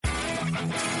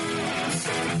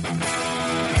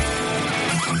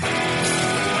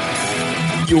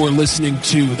You're listening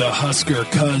to the Husker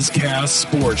Cuzcast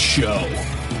Sports Show,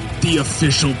 the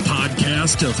official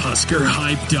podcast of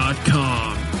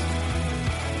HuskerHype.com.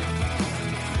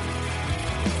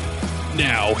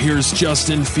 Now, here's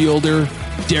Justin Fielder,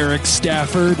 Derek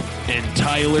Stafford, and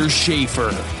Tyler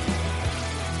Schaefer.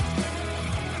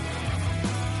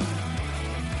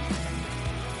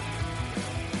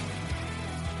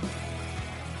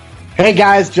 Hey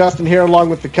guys, Justin here along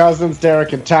with the cousins,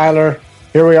 Derek and Tyler.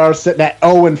 Here we are sitting at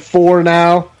 0-4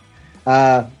 now.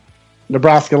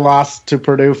 Nebraska lost to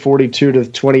Purdue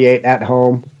 42-28 at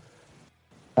home.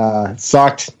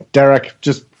 Sucked. Derek,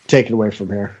 just take it away from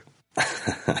here.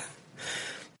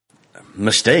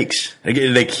 Mistakes.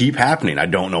 They keep happening. I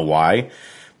don't know why.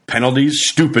 Penalties,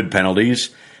 stupid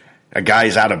penalties. A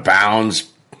guy's out of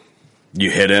bounds. You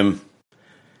hit him.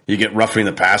 You get roughing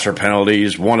the passer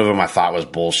penalties. One of them I thought was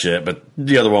bullshit, but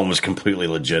the other one was completely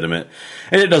legitimate.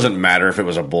 And it doesn't matter if it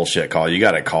was a bullshit call. You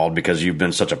got it called because you've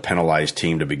been such a penalized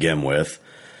team to begin with.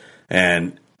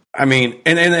 And, I mean,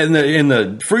 and in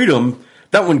the freedom,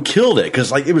 that one killed it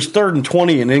because, like, it was 3rd and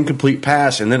 20, an incomplete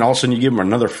pass, and then all of a sudden you give them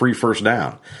another free first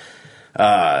down.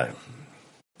 The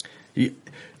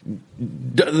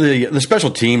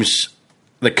special teams,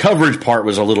 the coverage part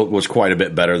was quite a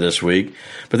bit better this week,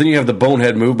 but then you have the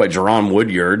bonehead move by Jerron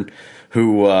Woodyard,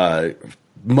 who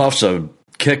muffs a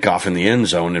kickoff in the end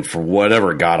zone, and for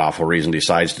whatever god awful reason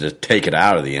decides to take it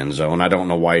out of the end zone. I don't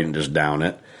know why he didn't just down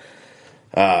it.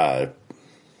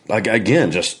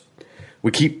 Again, just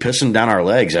we keep pissing down our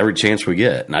legs every chance we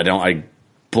get, and it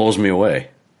blows me away.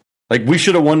 Like, we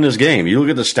should have won this game. You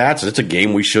look at the stats, it's a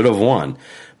game we should have won.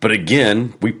 But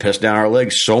again, we pissed down our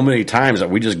legs so many times that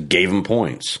we just gave them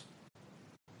points.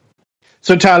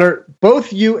 So, Tyler,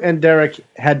 both you and Derek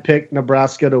had picked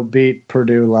Nebraska to beat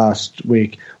Purdue last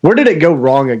week. Where did it go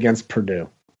wrong against Purdue?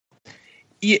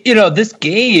 You know, this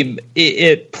game,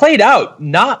 it played out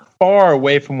not far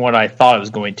away from what I thought it was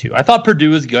going to. I thought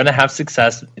Purdue was going to have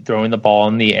success throwing the ball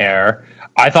in the air.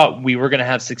 I thought we were going to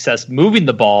have success moving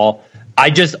the ball. I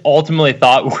just ultimately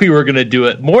thought we were going to do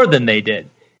it more than they did.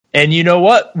 And you know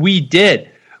what? We did.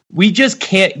 We just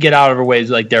can't get out of our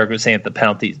ways, like Derek was saying, at the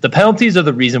penalties. The penalties are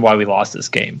the reason why we lost this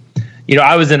game. You know,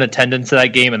 I was in attendance at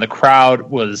that game, and the crowd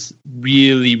was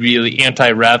really, really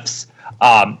anti-refs.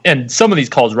 And some of these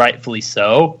calls rightfully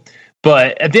so.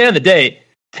 But at the end of the day,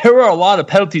 there were a lot of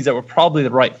penalties that were probably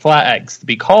the right flags to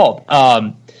be called.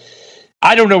 I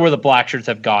don't know where the black shirts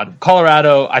have gone.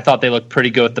 Colorado, I thought they looked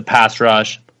pretty good with the pass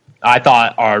rush. I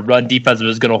thought our run defense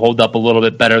was going to hold up a little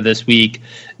bit better this week.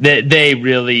 They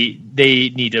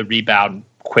need to rebound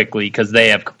quickly because they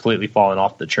have completely fallen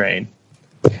off the train.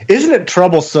 Isn't it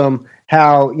troublesome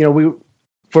how, you know, we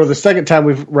for the second time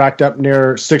we've racked up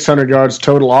near 600 yards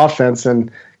total offense and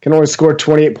can only score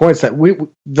 28 points. That we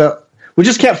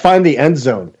just can't find the end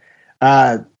zone.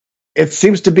 It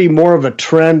seems to be more of a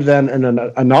trend than an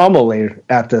anomaly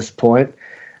at this point.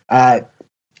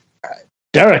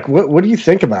 Derek, what do you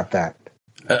think about that?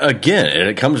 Again,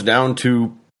 it comes down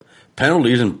to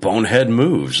penalties and bonehead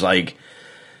moves. Like,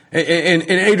 and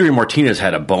Adrian Martinez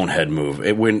had a bonehead move.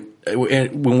 When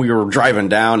we were driving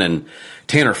down and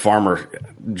Tanner Farmer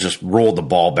just rolled the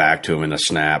ball back to him in a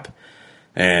snap,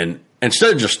 and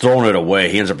instead of just throwing it away,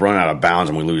 he ends up running out of bounds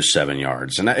and we lose 7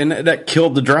 yards, and that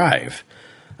killed the drive.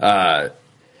 Another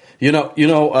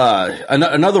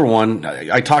one.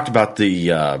 I talked about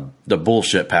the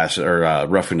bullshit pass or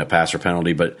roughing the passer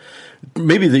penalty, but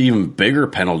maybe the even bigger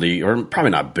penalty, or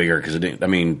probably not bigger because it didn't. I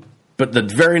mean, but the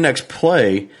very next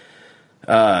play,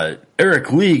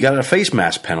 Eric Lee got a face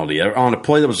mask penalty on a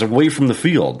play that was away from the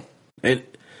field.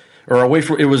 It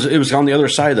was on the other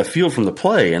side of the field from the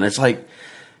play, and it's like,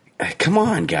 come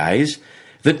on, guys.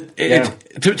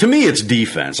 To me, it's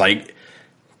defense. Like,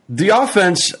 the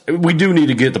offense, we do need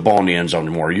to get the ball in the end zone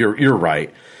more. You're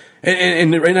right,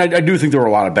 and I do think there were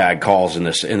a lot of bad calls in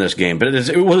this game, but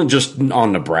it wasn't just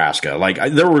on Nebraska. Like,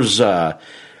 there was that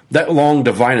long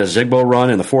Divina Zigbo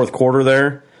run in the fourth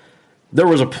quarter. There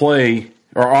was a play,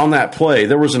 or on that play,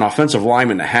 there was an offensive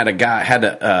lineman that had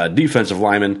a defensive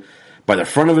lineman by the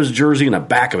front of his jersey and the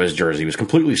back of his jersey. He was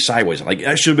completely sideways. Like,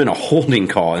 that should have been a holding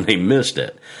call, and they missed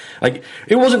it. Like,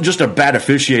 it wasn't just a bad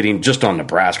officiating just on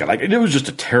Nebraska. Like, it was just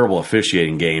a terrible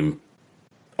officiating game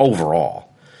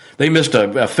overall. They missed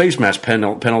a face mask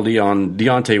penalty on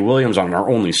Deontay Williams on our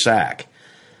only sack.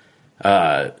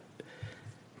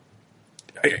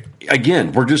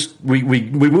 Again, we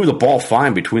move the ball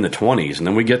fine between the 20s, and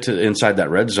then we get to inside that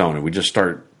red zone, and we just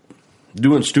start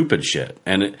doing stupid shit.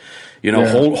 And,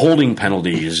 holding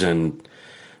penalties and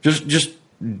just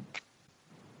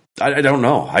I don't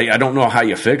know. I don't know how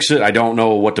you fix it. I don't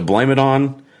know what to blame it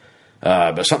on.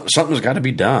 But something's got to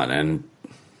be done. And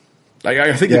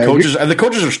I think the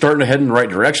coaches are starting to head in the right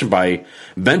direction by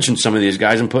benching some of these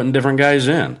guys and putting different guys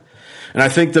in. And I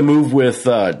think the move with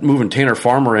moving Tanner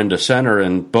Farmer into center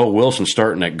and Bo Wilson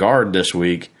starting at guard this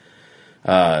week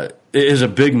is a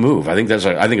big move. I think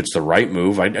it's the right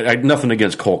move. I nothing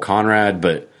against Cole Conrad,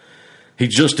 but he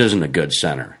just isn't a good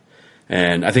center.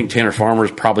 And I think Tanner Farmer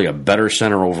is probably a better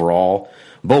center overall.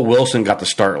 Bo Wilson got the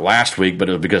start last week, but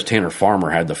it was because Tanner Farmer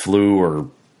had the flu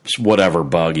or whatever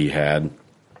bug he had.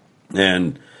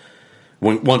 And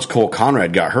once Cole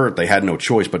Conrad got hurt, they had no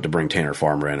choice but to bring Tanner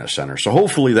Farmer in at center. So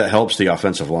hopefully that helps the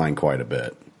offensive line quite a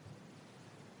bit.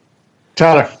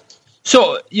 Tyler.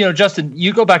 So, Justin,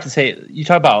 you go back to you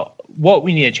talk about what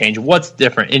we need to change, what's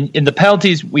different. In the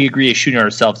penalties, we agree is shooting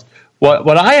ourselves.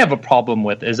 What I have a problem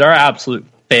with is our absolute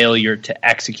failure to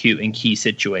execute in key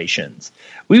situations.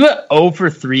 We went 0 for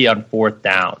 3 on fourth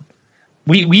down.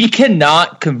 We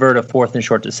cannot convert a fourth and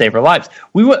short to save our lives.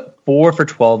 We went 4 for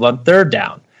 12 on third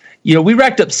down. We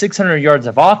racked up 600 yards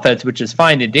of offense, which is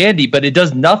fine and dandy, but it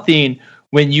does nothing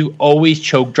when you always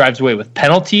choke drives away with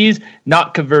penalties,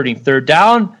 not converting third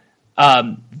down,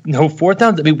 no fourth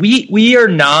downs. I mean,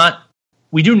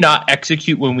 we do not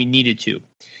execute when we needed to.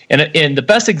 And the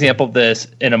best example of this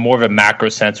in a more of a macro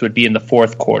sense would be in the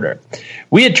fourth quarter.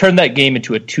 We had turned that game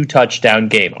into a 2-touchdown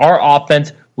game. Our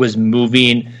offense was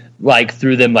moving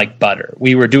through them like butter.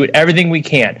 We were doing everything we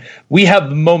can. We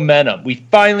have momentum. We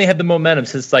finally had the momentum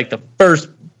since the first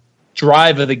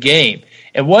drive of the game.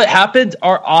 And what happens?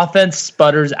 Our offense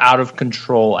sputters out of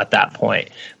control at that point.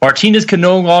 Martinez can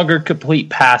no longer complete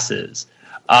passes.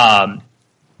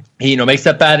 Makes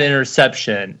that bad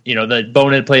interception. The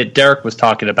bonehead play that Derek was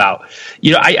talking about.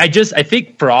 I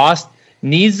think Frost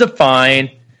needs to find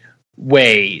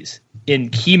ways in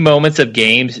key moments of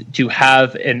games to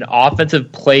have an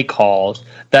offensive play calls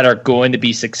that are going to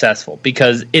be successful,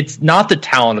 because it's not the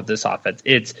talent of this offense.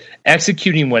 It's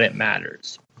executing when it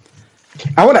matters.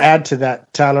 I want to add to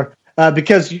that, Tyler,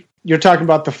 because you're talking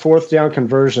about the fourth down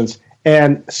conversions,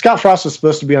 and Scott Frost was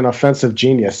supposed to be an offensive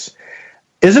genius.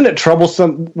 Isn't it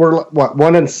troublesome? We're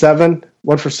 1-7,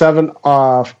 1 for 7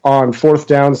 on fourth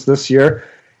downs this year.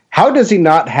 How does he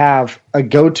not have a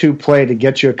go-to play to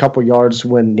get you a couple yards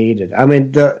when needed? I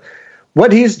mean,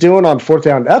 what he's doing on fourth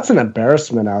down, that's an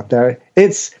embarrassment out there.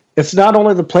 It's not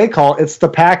only the play call, it's the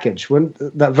package. When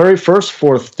that very first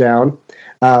fourth down,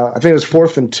 I think it was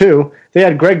 4th and 2, they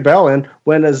had Greg Bell in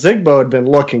when Zigbo had been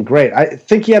looking great. I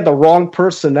think he had the wrong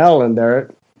personnel in there.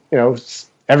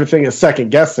 Everything is second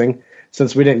guessing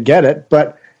since we didn't get it,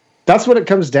 but that's what it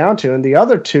comes down to. And the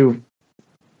other two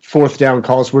fourth down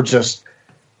calls were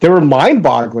they were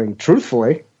mind-boggling,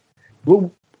 truthfully.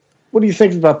 What do you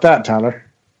think about that, Tyler?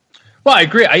 Well, I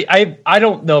agree. I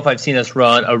don't know if I've seen us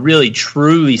run a really,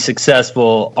 truly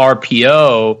successful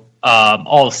RPO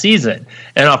all season.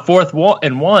 And on 4th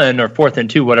and 1 or 4th and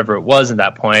 2, whatever it was at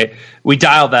that point, we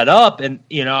dialed that up. And,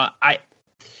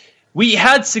 we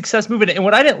had success moving it. And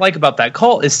what I didn't like about that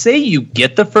call is, say you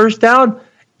get the first down,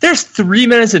 there's 3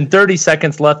 minutes and 30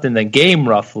 seconds left in the game,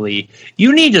 roughly.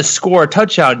 You need to score a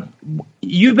touchdown.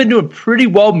 You've been doing pretty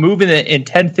well moving it in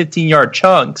 10, 15-yard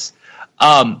chunks.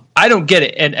 I don't get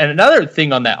it. And another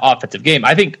thing on that offensive game,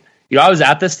 I think, I was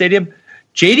at the stadium.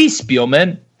 J.D.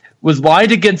 Spielman was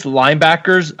lined against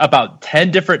linebackers about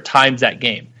 10 different times that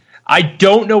game. I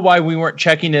don't know why we weren't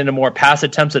checking into more pass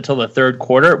attempts until the third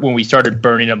quarter when we started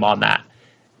burning them on that.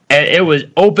 And it was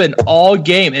open all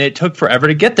game, and it took forever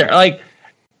to get there.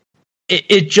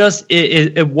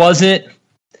 It wasn't.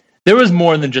 There was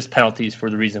more than just penalties for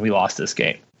the reason we lost this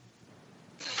game.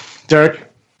 Derek?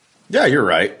 Yeah, you're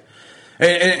right.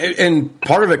 And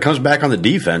part of it comes back on the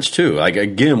defense, too.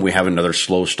 Again, we have another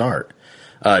slow start.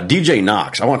 DJ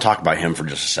Knox, I want to talk about him for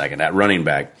just a second, that running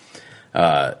back.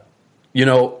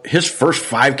 His first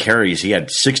 5 carries, he had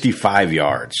 65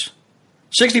 yards.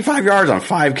 65 yards on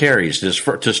 5 carries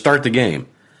to start the game.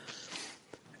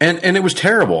 And it was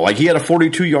terrible. He had a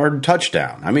 42-yard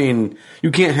touchdown. I mean, you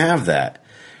can't have that.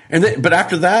 But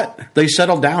after that, they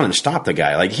settled down and stopped the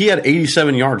guy. He had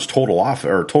 87 yards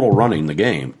total running the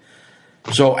game.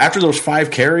 So after those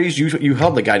 5 carries, you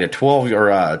held the guy to 12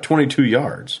 or 22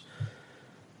 yards.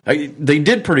 They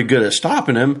did pretty good at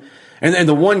stopping him. And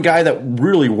the one guy that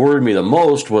really worried me the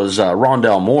most was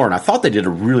Rondell Moore, and I thought they did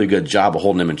a really good job of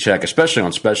holding him in check, especially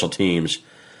on special teams.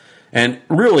 And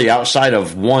really, outside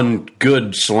of one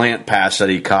good slant pass that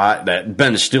he caught, that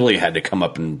Ben Stilley had to come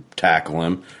up and tackle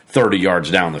him 30 yards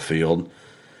down the field.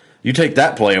 You take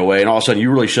that play away, and all of a sudden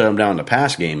you really shut him down in the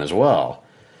pass game as well.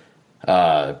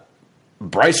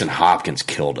 Bryson Hopkins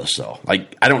killed us, though.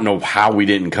 Like, I don't know how we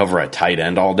didn't cover a tight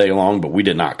end all day long, but we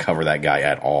did not cover that guy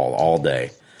at all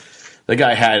day. The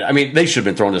guy had, I mean, they should have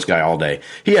been throwing this guy all day.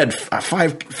 He had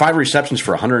five receptions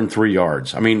for 103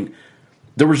 yards. I mean,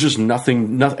 there was just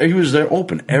nothing. He was there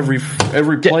open every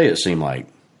play, it seemed like.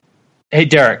 Hey,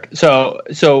 Derek.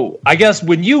 So I guess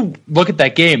when you look at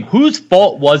that game, whose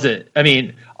fault was it? I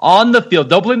mean, on the field,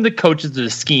 don't blame the coaches of the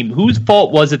scheme. Whose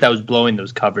fault was it that was blowing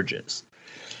those coverages?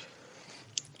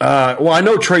 Well, I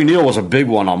know Trey Neal was a big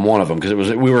one on one of them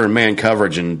because we were in man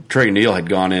coverage, and Trey Neal had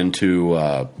gone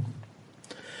into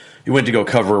he went to go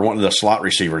cover one of the slot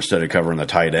receiver instead of covering the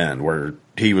tight end, where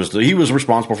he was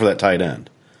responsible for that tight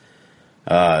end.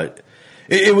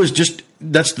 It was just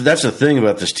that's the thing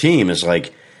about this team is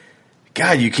like,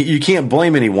 God, you can't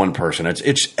blame any one person.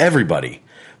 It's everybody.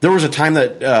 There was a time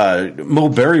that Mo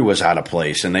Berry was out of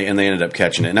place, and they ended up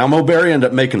catching it. Now Mo Berry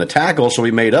ended up making the tackle, so he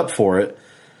made up for it.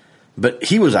 But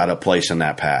he was out of place in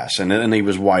that pass, and then he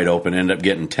was wide open. Ended up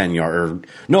getting 10 yards.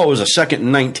 No, it was a 2nd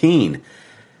and 19,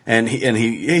 and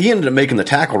he ended up making the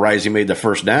tackle right as he made the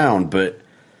first down. But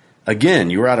again,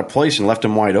 you were out of place and left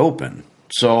him wide open.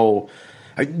 So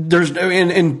there's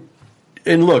and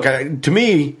look, to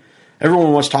me,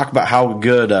 everyone wants to talk about how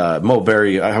good Mo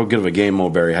Berry, how good of a game Mo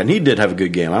Berry had. And he did have a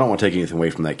good game. I don't want to take anything away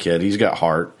from that kid. He's got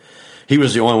heart. He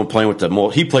was the only one playing with the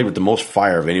most. He played with the most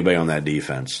fire of anybody on that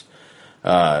defense.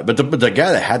 But the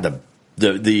guy that had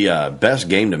the best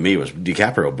game to me was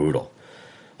DiCaprio Boodle.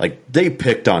 Like, they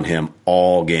picked on him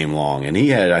all game long, and he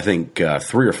had, I think,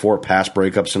 3 or 4 pass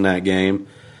breakups in that game,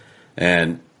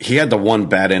 and he had the one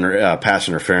bad pass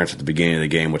interference at the beginning of the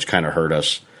game, which kind of hurt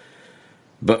us.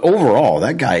 But overall,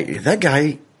 that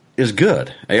guy is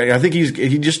good. I think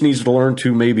he just needs to learn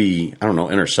to maybe, I don't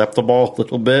know, intercept the ball a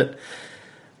little bit,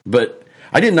 but.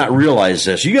 I did not realize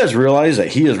this. You guys realize that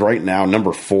he is right now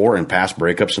number 4 in pass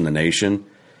breakups in the nation,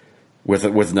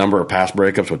 with number of pass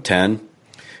breakups with 10.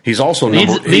 He's also he's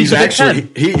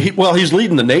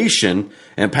leading the nation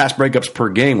in pass breakups per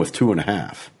game with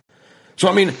 2.5. So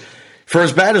I mean, for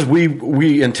as bad as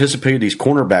we anticipated these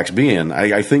cornerbacks being,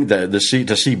 I think that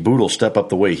to see Boodle step up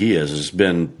the way he has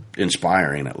been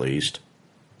inspiring, at least.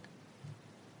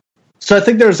 So I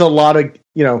think there's a lot of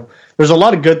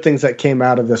good things that came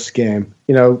out of this game.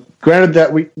 Granted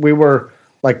that we were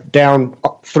like down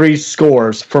 3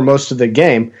 scores for most of the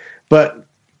game, but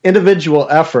individual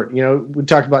effort. We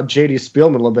talked about J.D.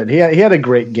 Spielman a little bit. He had a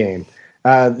great game.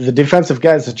 The defensive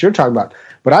guys that you're talking about,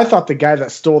 but I thought the guy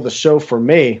that stole the show for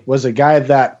me was a guy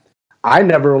that I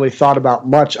never really thought about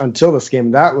much until this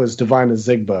game. That was Divine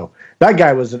Azigbo. That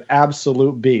guy was an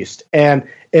absolute beast, and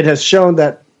it has shown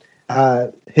that.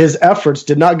 His efforts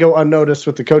did not go unnoticed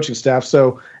with the coaching staff.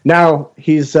 So now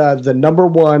he's the number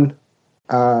 1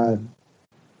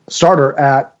 starter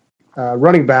at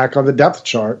running back on the depth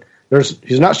chart.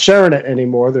 He's not sharing it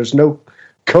anymore. There's no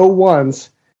co-ones.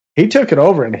 He took it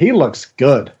over, and he looks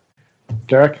good.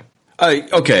 Derek? I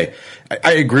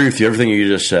agree with you, everything you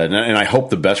just said, and I hope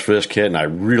the best for this kid, and I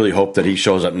really hope that he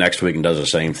shows up next week and does the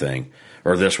same thing,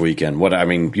 or this weekend.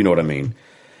 You know what I mean.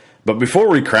 But before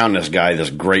we crown this guy,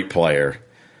 this great player,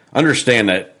 understand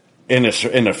that in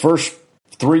the first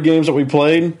 3 games that we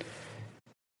played,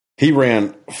 he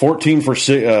ran 14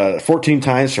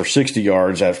 times for 60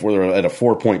 yards at a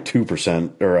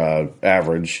 4.2% or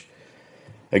average.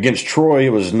 Against Troy,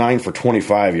 it was 9 for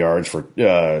 25 yards for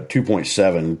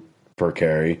 2.7 per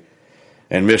carry.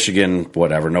 And Michigan,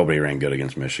 whatever, nobody ran good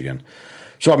against Michigan.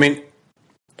 So, I mean,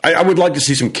 I would like to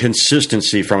see some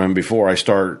consistency from him before I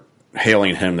start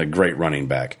hailing him the great running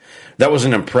back. That was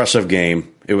an impressive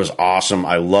game. It was awesome.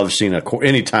 I love seeing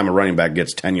anytime a running back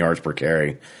gets 10 yards per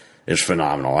carry is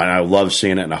phenomenal. And I love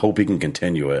seeing it, and I hope he can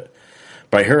continue it.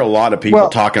 But I hear a lot of people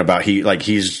talking about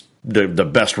he's the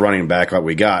best running back that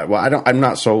we got. Well, I'm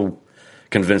not so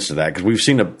convinced of that because we've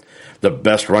seen the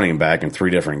best running back in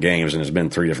 3 different games, and it's been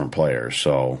 3 different players.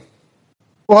 So,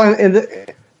 well, in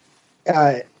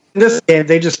this game,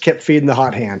 they just kept feeding the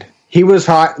hot hand. He was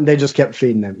hot, and they just kept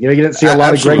feeding him. You didn't see a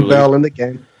lot of Greg Bell in the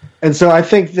game. And so I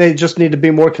think they just need to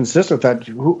be more consistent with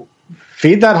that.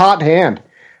 Feed that hot hand,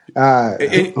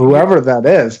 whoever that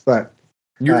is. But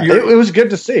it was good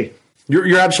to see.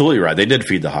 You're absolutely right. They did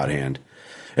feed the hot hand.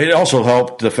 It also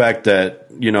helped the fact that,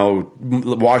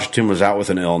 Washington was out with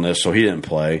an illness, so he didn't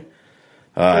play.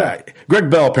 Greg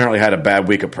Bell apparently had a bad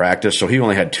week of practice, so he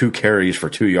only had 2 carries for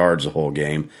 2 yards the whole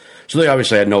game. So they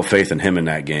obviously had no faith in him in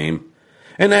that game.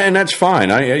 And that's fine.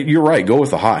 You're right. Go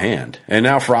with the hot hand. And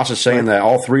now Frost is saying that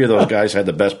all 3 of those guys had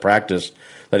the best practice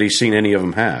that he's seen any of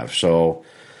them have. So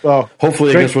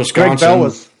hopefully against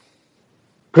Wisconsin.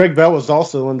 Greg Bell was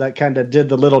also the one that kind of did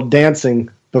the little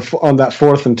dancing before on that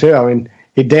 4th and 2. I mean,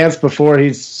 he danced before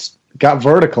he's got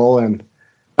vertical, and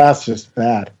that's just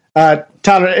bad.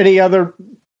 Tyler, any other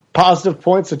positive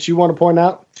points that you want to point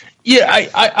out? Yeah,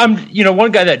 I'm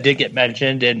one guy that did get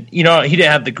mentioned, and he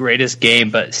didn't have the greatest game,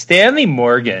 but Stanley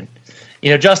Morgan.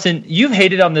 Justin, you've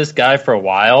hated on this guy for a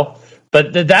while,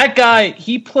 but that guy,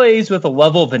 he plays with a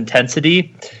level of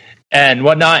intensity and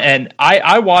whatnot. And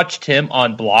I watched him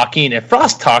on blocking, and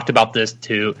Frost talked about this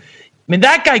too. I mean,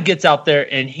 that guy gets out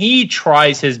there and he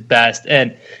tries his best,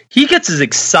 and he gets as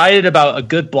excited about a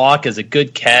good block as a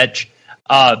good catch.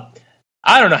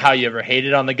 I don't know how you ever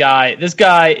hated on the guy. This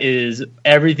guy is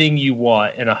everything you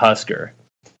want in a Husker.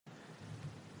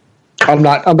 I'm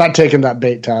not taking that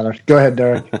bait, Tyler. Go ahead,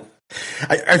 Derek.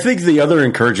 I think the other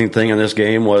encouraging thing in this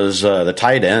game was the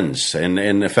tight ends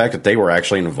and the fact that they were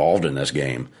actually involved in this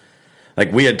game.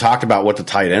 Like, we had talked about what the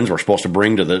tight ends were supposed to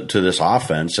bring to this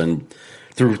offense, and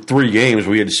through 3 games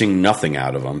we had seen nothing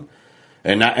out of them.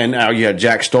 And now you had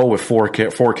Jack Stoll with four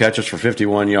catches for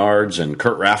 51 yards, and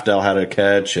Kurt Rafdell had a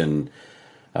catch, and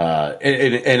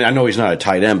I know he's not a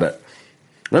tight end, but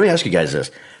let me ask you guys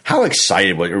this: how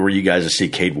excited were you guys to see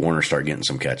Cade Warner start getting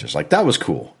some catches? Like, that was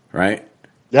cool, right?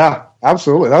 Yeah,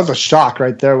 absolutely. That was a shock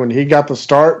right there when he got the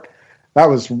start. That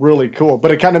was really cool.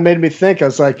 But it kind of made me think. I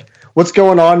was like, what's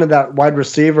going on in that wide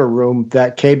receiver room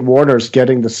that Cade Warner's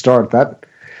getting the start? That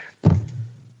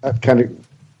kind of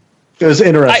it was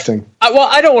interesting.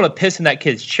 I don't want to piss in that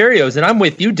kid's Cheerios, and I'm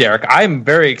with you, Derek. I'm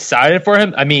very excited for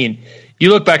him. I mean,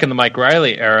 you look back in the Mike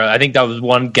Riley era, I think that was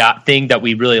one thing that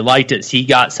we really liked is he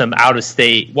got some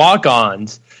out-of-state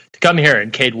walk-ons to come here,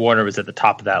 and Cade Warner was at the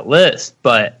top of that list.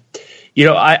 But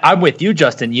I'm with you,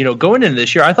 Justin. Going into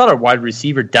this year, I thought our wide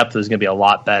receiver depth was going to be a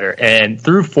lot better. And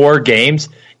through 4 games,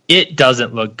 it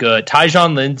doesn't look good.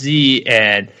 Tyjon Lindsey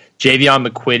and Javion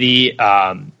McQuitty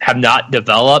have not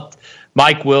developed.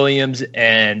 Mike Williams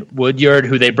and Woodyard,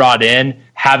 who they brought in,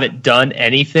 haven't done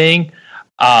anything.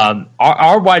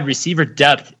 Our wide receiver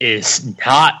depth is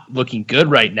not looking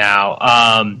good right now.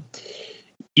 Right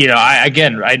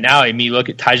now, look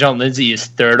at Tyjon Lindsey is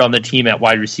 3rd on the team at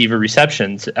wide receiver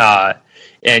receptions,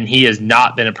 and he has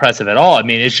not been impressive at all. I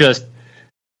mean, it's just,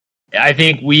 I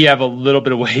think we have a little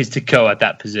bit of ways to go at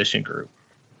that position group.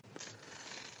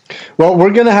 Well,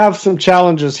 we're going to have some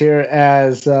challenges here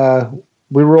as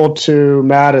we roll to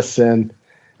Madison.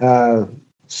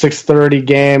 6:30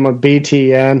 game on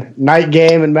BTN. Night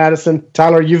game in Madison.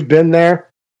 Tyler, you've been there.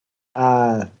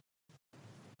 What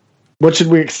should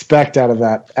we expect out of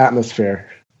that atmosphere?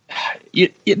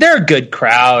 They're a good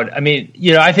crowd. I mean,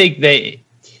 I think they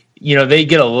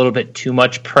get a little bit too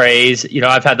much praise.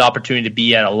 I've had the opportunity to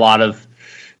be at a lot of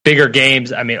bigger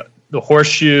games. I mean, the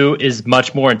Horseshoe is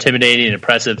much more intimidating and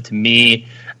impressive to me.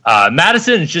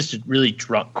 Madison is just a really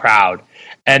drunk crowd,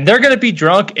 and they're going to be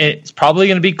drunk. It's probably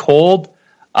going to be cold,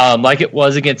 like it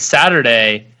was against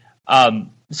Saturday.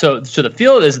 So the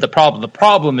field is the problem. The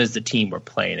problem is the team we're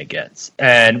playing against,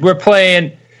 and we're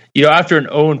playing. After an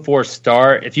 0-4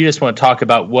 start, if you just want to talk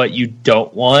about what you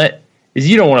don't want, is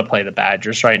you don't want to play the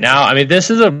Badgers right now. I mean, this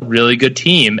is a really good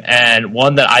team, and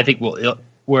one that I think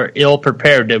we're ill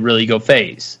prepared to really go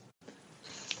face.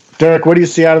 Derek, what do you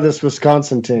see out of this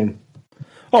Wisconsin team?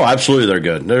 Oh, absolutely, they're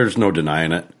good. There's no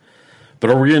denying it.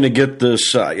 But are we going to get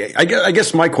this? I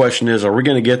guess my question is: are we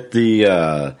going to get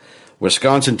the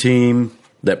Wisconsin team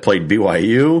that played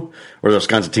BYU or the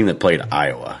Wisconsin team that played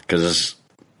Iowa? Because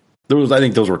I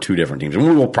think those were 2 different teams, and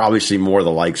we will probably see more of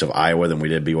the likes of Iowa than we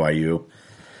did BYU.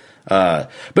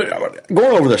 But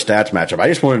going over the stats matchup, I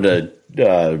just wanted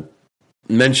to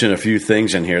mention a few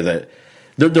things in here that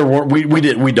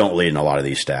we don't lead in a lot of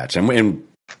these stats, and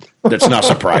that's not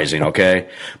surprising, okay?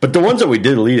 But the ones that we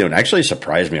did lead in actually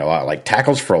surprised me a lot. Like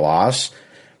tackles for loss,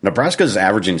 Nebraska is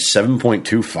averaging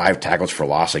 7.25 tackles for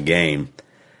loss a game,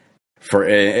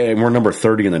 and we're number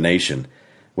 30 in the nation.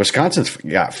 Wisconsin's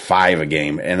got 5 a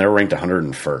game, and they're ranked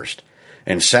 101st.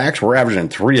 And sacks, we're averaging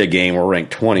 3 a game. We're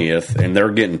ranked 20th, and they're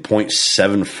getting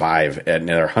 0.75, and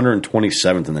they're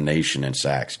 127th in the nation in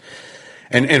sacks.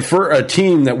 And for a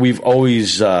team that we've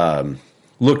always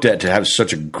looked at to have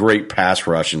such a great pass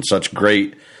rush and such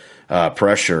great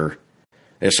pressure,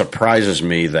 it surprises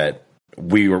me that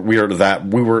we were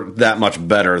that much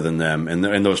better than them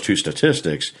in those 2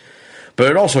 statistics. But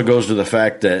it also goes to the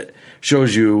fact that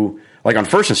shows you, like on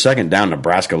 1st and 2nd down,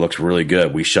 Nebraska looks really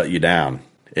good. We shut you down.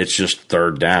 It's just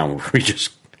 3rd down where we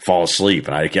just fall asleep,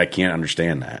 and I can't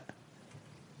understand that.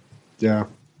 Yeah.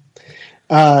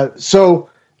 So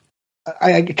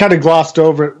I kind of glossed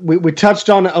over it. We touched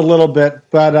on it a little bit,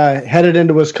 but headed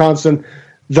into Wisconsin,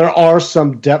 there are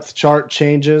some depth chart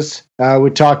changes. We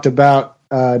talked about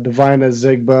Divina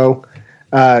Zigbo.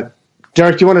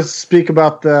 Derek, do you want to speak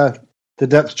about the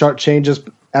depth chart changes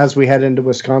as we head into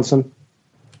Wisconsin?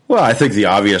 Well, I think the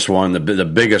obvious one, the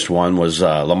biggest one, was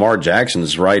Lamar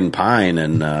Jackson's riding pine,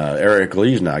 and Eric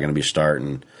Lee's not going to be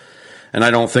starting. And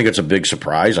I don't think it's a big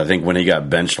surprise. I think when he got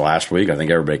benched last week, I think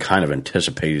everybody kind of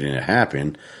anticipated it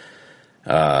happening.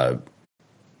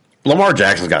 Lamar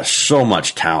Jackson's got so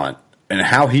much talent, and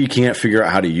how he can't figure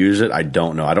out how to use it, I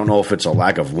don't know. I don't know if it's a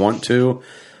lack of want to,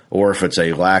 or if it's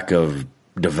a lack of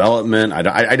development.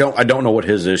 I don't know what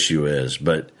his issue is,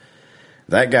 but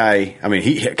that guy, I mean,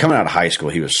 he coming out of high school,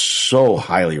 he was so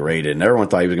highly rated, and everyone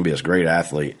thought he was going to be this great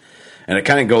athlete. And it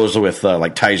kind of goes with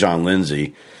like Tyjon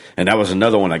Lindsey, and that was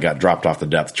another one that got dropped off the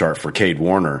depth chart for Cade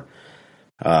Warner.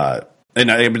 And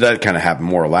that kind of happened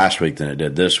more last week than it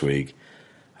did this week.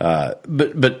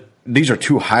 But these are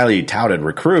two highly touted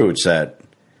recruits that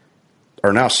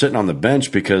are now sitting on the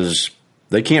bench because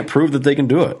they can't prove that they can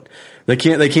do it. They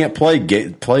can't play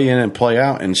in and play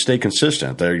out and stay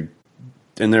consistent.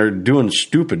 They're doing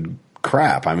stupid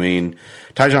crap. I mean,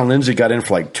 Tyjon Lindsey got in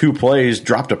for like 2 plays,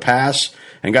 dropped a pass,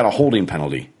 and got a holding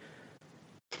penalty.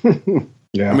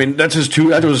 Yeah, I mean that was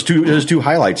his two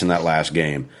highlights in that last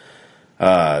game.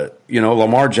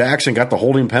 Lamar Jackson got the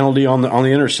holding penalty on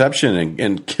the interception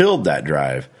and killed that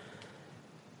drive.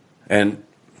 And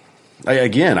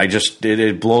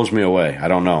it blows me away. I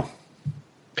don't know.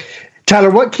 Tyler,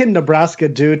 what can Nebraska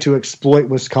do to exploit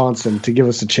Wisconsin to give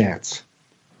us a chance?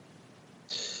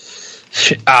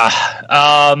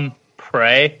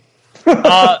 Pray.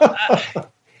 I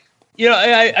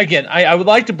would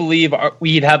like to believe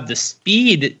we'd have the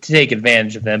speed to take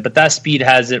advantage of them, but that speed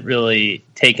hasn't really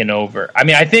taken over. I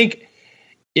mean, I think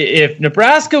if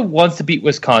Nebraska wants to beat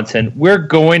Wisconsin, we're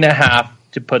going to have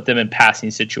to put them in passing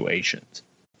situations.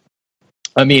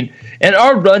 I mean, and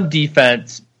our run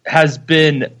defense has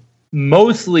been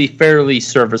mostly fairly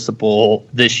serviceable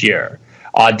this year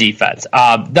on defense.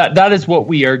 That is what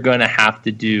we are going to have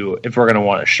to do if we're going to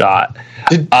want a shot.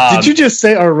 Did you just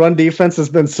say our run defense has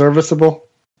been serviceable?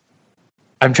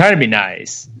 I'm trying to be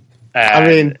nice. I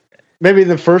mean, maybe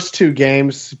the first 2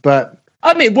 games, but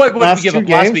I mean, what did we give up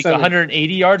last week?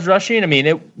 180 yards rushing. I mean,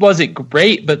 it wasn't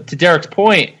great, but to Derek's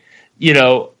point,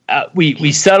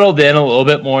 we settled in a little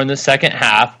bit more in the second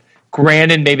half.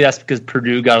 Granted, maybe that's because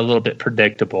Purdue got a little bit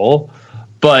predictable,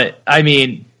 but I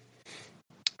mean,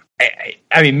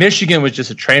 Michigan was just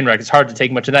a train wreck. It's hard to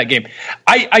take much of that game.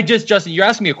 Justin, you're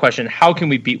asking me a question. How can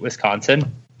we beat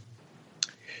Wisconsin?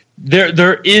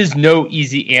 There is no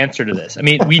easy answer to this. I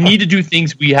mean, we need to do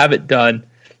things we haven't done.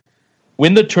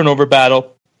 Win the turnover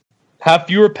battle, have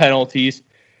fewer penalties,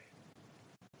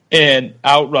 and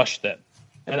outrush them.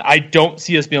 And I don't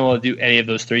see us being able to do any of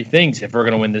those 3 things if we're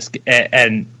going to win this.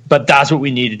 But that's what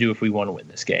we need to do if we want to win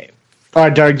this game. All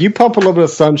right, Doug, you pump a little bit of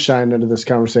sunshine into this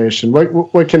conversation.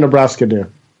 What can Nebraska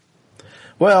do?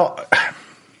 Well,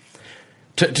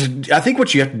 I think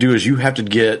what you have to do is you have to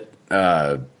get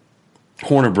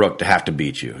Hornibrook to have to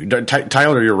beat you.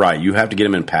 Tyler, you're right. You have to get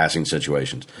him in passing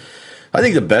situations. I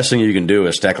think the best thing you can do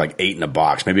is stack like 8 in a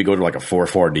box. Maybe go to like a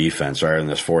 4-4 defense rather than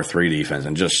this 4-3 defense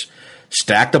and just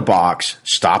stack the box,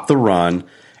 stop the run,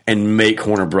 and make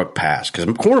Hornibrook pass. Because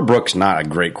Hornibrook's not a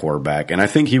great quarterback, and I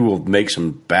think he will make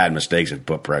some bad mistakes and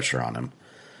put pressure on him.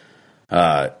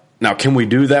 Now, can we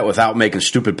do that without making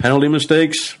stupid penalty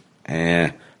mistakes?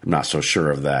 I'm not so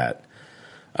sure of that.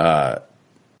 And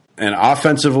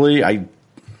offensively, I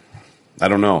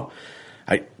don't know.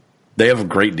 They have a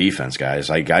great defense, guys.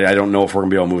 I don't know if we're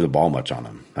going to be able to move the ball much on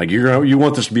them. Like you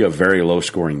want this to be a very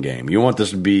low-scoring game. You want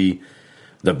this to be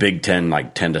the Big Ten,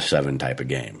 like 10-7 type of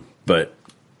game. But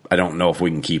I don't know if we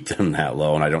can keep them that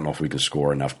low, and I don't know if we can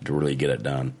score enough to really get it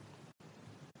done.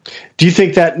 Do you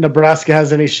think that Nebraska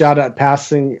has any shot at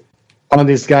passing on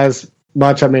these guys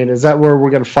much? I mean, is that where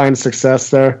we're going to find success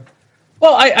there?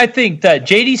 Well, I think that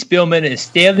J.D. Spielman and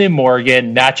Stanley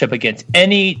Morgan match up against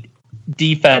any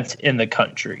defense in the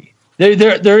country.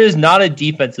 There is not a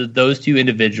defense that those 2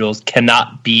 individuals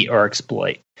cannot beat or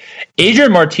exploit.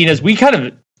 Adrian Martinez, we kind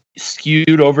of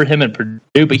skewed over him in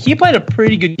Purdue, but he played a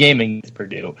pretty good game against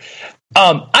Purdue.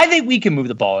 I think we can move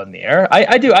the ball in the air.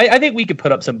 I do. I think we could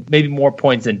put up some maybe more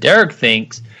points than Derek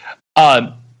thinks.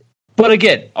 But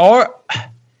again, are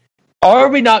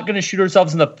we not going to shoot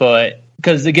ourselves in the foot?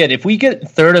 Because again, if we get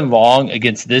 3rd and long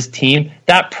against this team,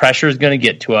 that pressure is going to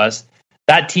get to us.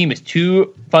 That team is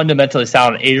too fundamentally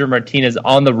sound. Adrian Martinez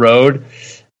on the road.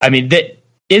 I mean,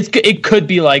 it could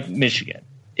be like Michigan.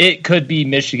 It could be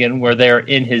Michigan where they're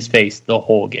in his face the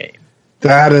whole game.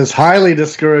 That is highly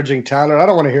discouraging, Tyler. I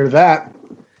don't want to hear that.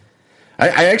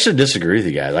 I actually disagree with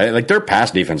you guys. Like their pass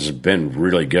defense has been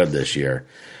really good this year,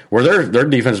 where their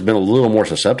defense has been a little more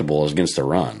susceptible against the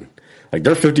run. Like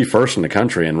they're 51st in the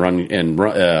country in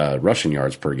rushing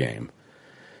yards per game.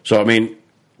 So I mean,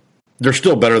 they're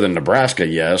still better than Nebraska,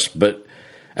 yes, but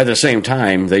at the same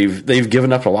time, they've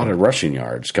given up a lot of rushing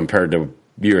yards compared to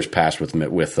years past with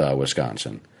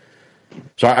Wisconsin.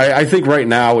 So I think right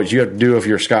now what you have to do if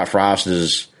you're Scott Frost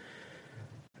is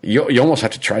you almost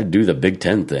have to try to do the Big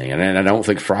Ten thing, and I don't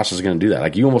think Frost is going to do that.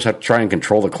 Like you almost have to try and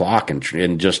control the clock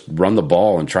and just run the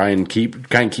ball and try and keep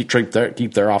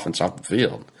their offense off the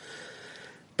field.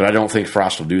 But I don't think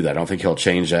Frost will do that. I don't think he'll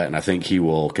change that, and I think he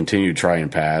will continue to try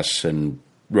and pass and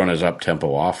run his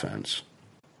up-tempo offense.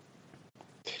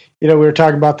 We were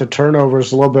talking about the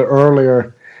turnovers a little bit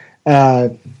earlier.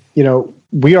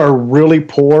 We are really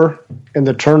poor in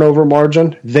the turnover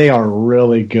margin. They are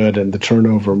really good in the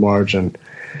turnover margin.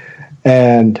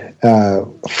 And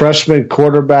freshman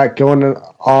quarterback going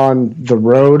on the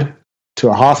road to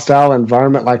a hostile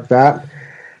environment like that,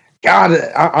 God,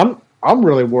 I'm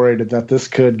really worried that this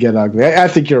could get ugly. I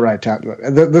think you're right, Tom.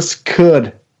 This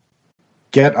could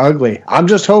get ugly. I'm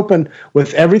just hoping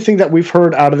with everything that we've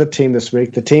heard out of the team this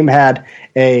week, the team had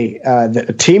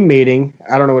a team meeting.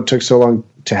 I don't know what took so long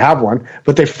to have one,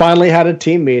 but they finally had a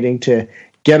team meeting to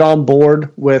get on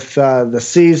board with the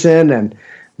season, and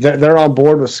they're on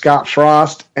board with Scott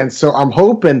Frost. And so I'm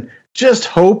hoping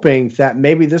that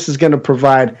maybe this is going to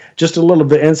provide just a little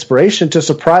bit of inspiration to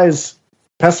surprise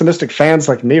pessimistic fans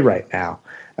like me right now.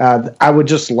 I would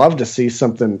just love to see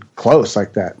something close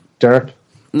like that. Derek?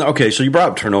 Okay, so you brought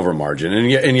up turnover margin,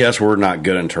 and yes, we're not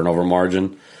good in turnover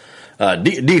margin.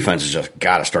 Defense has just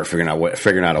got to start figuring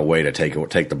out a way to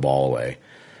take the ball away.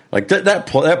 Like that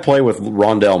play with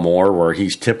Rondell Moore, where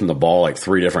he's tipping the ball like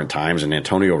 3 different times, and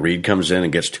Antonio Reed comes in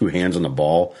and gets 2 hands on the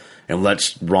ball and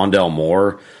lets Rondell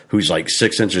Moore, who's like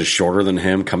 6 inches shorter than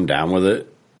him, come down with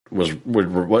it. It was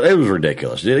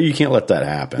ridiculous. You can't let that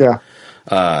happen.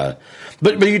 Yeah.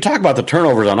 But you talk about the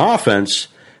turnovers on offense.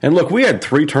 And look, we had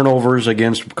 3 turnovers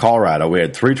against Colorado. We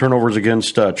had 3 turnovers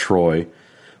against Troy.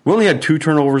 We only had 2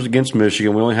 turnovers against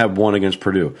Michigan. We only had 1 against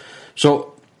Purdue.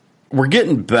 So we're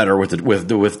getting better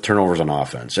with turnovers on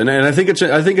offense, and I think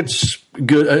it's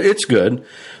good. It's good.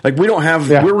 Like we're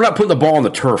not putting the ball on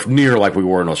the turf near like we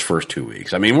were in those first 2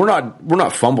 weeks. I mean, we're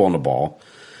not fumbling the ball.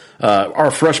 Our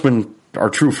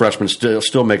true freshmen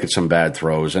still making some bad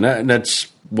throws, and that's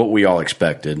what we all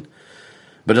expected.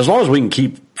 But as long as we can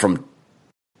keep from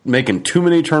making too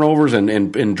many turnovers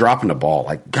and dropping the ball,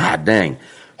 like God dang,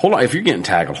 hold on. If you're getting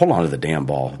tackled, hold on to the damn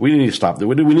ball. We need to stop.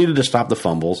 We needed to stop the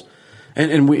fumbles,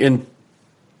 and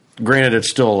granted, it's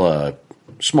still a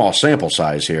small sample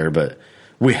size here, but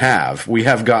we have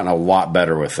gotten a lot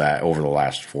better with that over the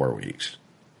last 4 weeks.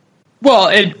 Well,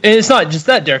 and it's not just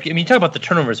that, Derek. I mean, you talk about the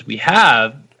turnovers we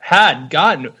had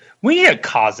gotten. We need to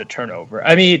cause a turnover.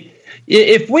 I mean,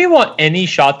 if we want any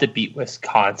shot to beat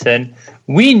Wisconsin,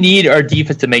 we need our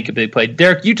defense to make a big play.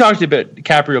 Derek, you talked about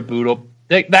Caprio Boodle.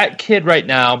 That kid right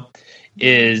now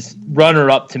is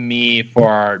runner-up to me for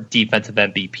our defensive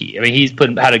MVP. I mean, he's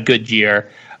had a good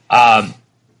year.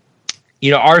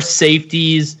 Our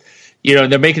safeties,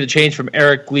 they're making the change from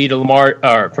Eric Lee to Lamar,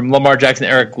 or from Lamar Jackson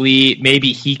to Eric Lee.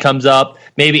 Maybe he comes up.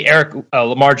 Maybe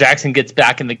Lamar Jackson gets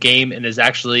back in the game and is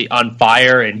actually on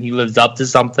fire and he lives up to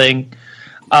something.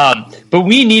 But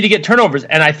we need to get turnovers,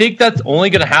 and I think that's only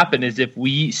going to happen is if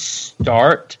we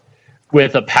start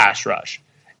with a pass rush.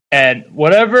 And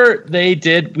whatever they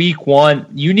did week 1,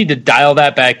 you need to dial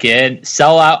that back in,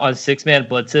 sell out on 6-man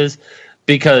blitzes,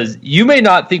 because you may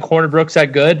not think Hornibrook's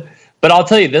that good, but I'll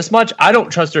tell you this much, I don't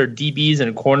trust our DBs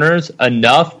and corners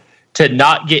enough to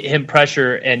not get him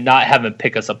pressure and not have him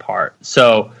pick us apart.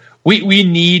 So we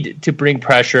need to bring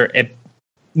pressure and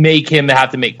make him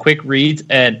have to make quick reads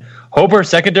and hope our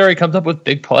secondary comes up with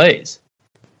big plays.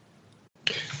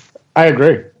 I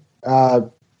agree.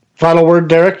 Final word,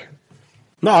 Derek?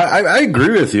 No, I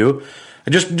agree with you.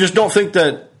 I just don't think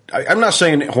that – I'm not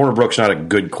saying Hornibrook's not a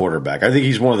good quarterback. I think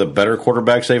he's one of the better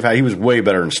quarterbacks they've had. He was way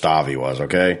better than Stavi was,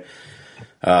 okay?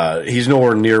 He's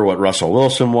nowhere near what Russell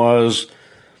Wilson was.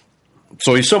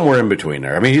 So he's somewhere in between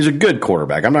there. I mean, he's a good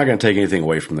quarterback. I'm not going to take anything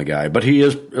away from the guy, but he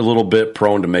is a little bit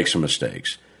prone to make some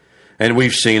mistakes. And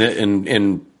we've seen it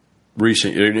in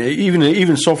recent –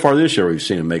 even so far this year, we've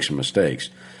seen him make some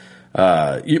mistakes.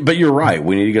 But you're right.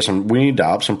 We need to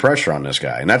dial up some pressure on this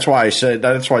guy, and that's why I said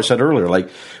earlier. Like,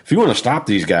 if you want to stop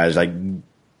these guys, like,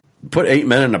 put 8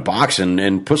 men in a box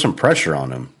and put some pressure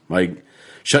on him. Like,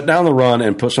 shut down the run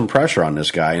and put some pressure on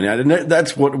this guy, and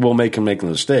that's what will make him make the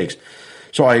mistakes.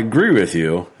 So I agree with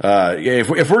you.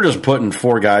 If we're just putting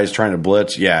 4 guys trying to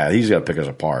blitz, yeah, he's got to pick us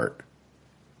apart.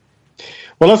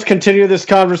 Well, let's continue this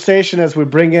conversation as we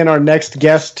bring in our next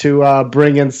guest to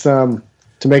bring in some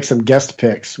to make some guest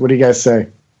picks. What do you guys say?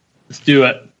 Let's do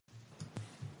it.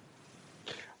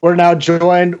 We're now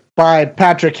joined by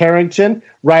Patrick Harrington,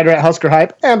 writer at Husker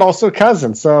Hype, and also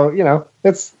cousin. So,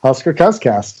 it's Husker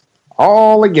Cuzcast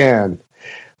all again.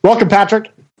 Welcome,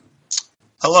 Patrick.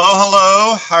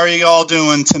 Hello. How are you all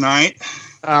doing tonight?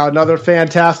 Another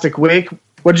fantastic week.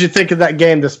 What did you think of that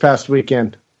game this past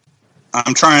weekend?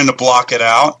 I'm trying to block it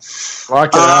out.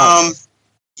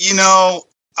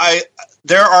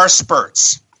 There are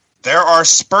spurts. There are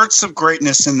spurts of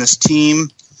greatness in this team.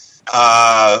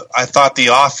 I thought the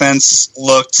offense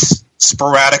looked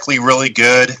sporadically really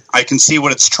good. I can see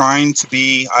what it's trying to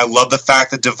be. I love the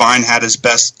fact that Devine had his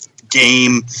best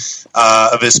game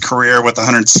of his career with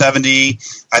 170.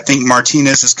 I think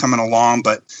Martinez is coming along,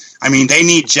 but they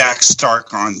need Jack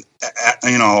Stark on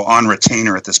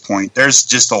retainer at this point. There's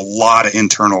just a lot of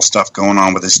internal stuff going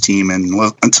on with his team, and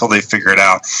until they figure it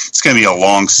out, it's going to be a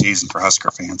long season for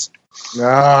Husker fans.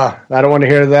 I don't want to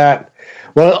hear that.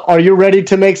 Well, are you ready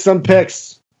to make some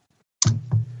picks?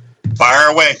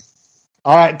 Fire away.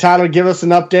 All right, Tyler, give us an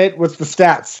update. What's the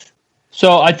stats?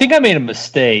 So I think I made a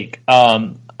mistake.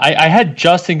 I had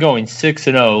Justin going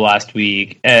 6-0 last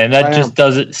week, and that just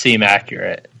doesn't seem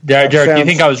accurate. Derek, do you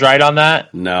think I was right on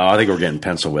that? No, I think we're getting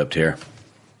pencil whipped here.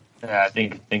 Yeah, I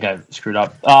think I screwed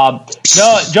up.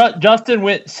 Justin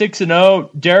went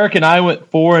 6-0. Derek and I went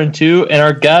 4-2, and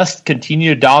our guest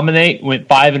continued to dominate. Went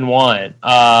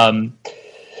 5-1.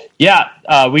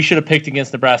 We should have picked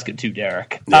against Nebraska too,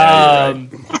 Derek. Yeah,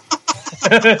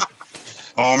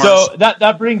 so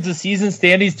that brings the season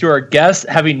standings to our guest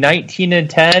having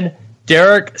 19-10.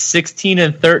 Derek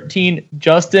 16-13.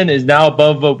 Justin is now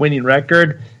above a winning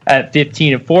record at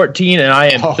 15-14, and I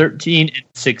am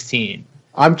 13-16.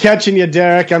 I'm catching you,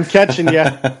 Derek. I'm catching you.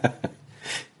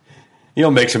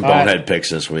 You'll make some bonehead picks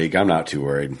this week. I'm not too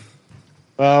worried.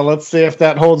 Well, let's see if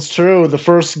that holds true. The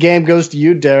first game goes to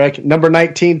you, Derek. Number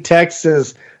 19,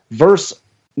 Texas versus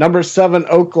number 7,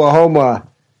 Oklahoma.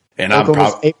 And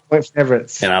Oklahoma's 8-point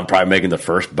favorites. And I'm probably making the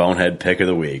first bonehead pick of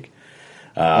the week.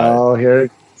 Here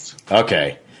it is.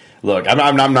 Okay. Look,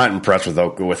 I'm not impressed with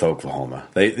Oklahoma.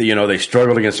 They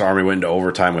struggled against Army, went into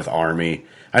overtime with Army.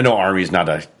 I know Army's not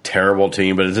a terrible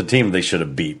team, but it's a team they should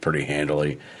have beat pretty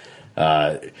handily.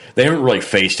 They haven't really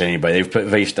faced anybody. They've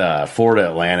faced Florida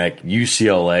Atlantic,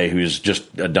 UCLA, who's just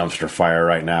a dumpster fire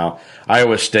right now,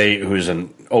 Iowa State, who's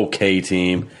an okay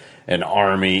team, and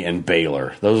Army and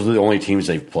Baylor. Those are the only teams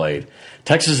they've played.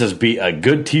 Texas has beat a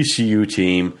good TCU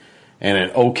team and an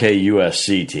okay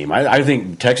USC team. I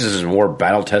think Texas is a more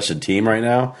battle-tested team right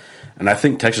now, and I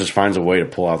think Texas finds a way to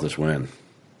pull out this win.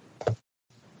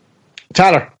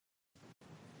 Tyler.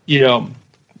 You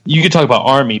could talk about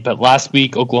Army, but last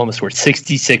week Oklahoma scored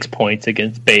 66 points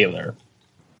against Baylor.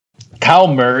 Kyle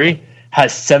Murray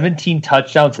has 17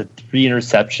 touchdowns and 3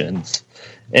 interceptions.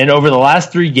 And over the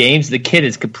last 3 games, the kid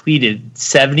has completed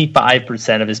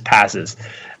 75% of his passes.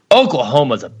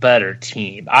 Oklahoma's a better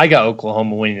team. I got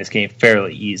Oklahoma winning this game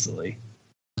fairly easily.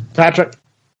 Patrick?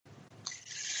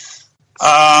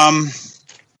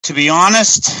 To be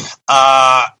honest,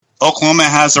 Oklahoma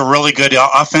has a really good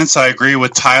offense. I agree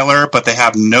with Tyler, but they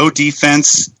have no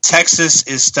defense. Texas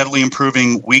is steadily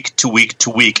improving week to week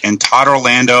to week, and Todd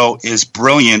Orlando is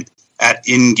brilliant at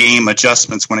in-game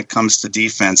adjustments when it comes to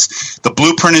defense. The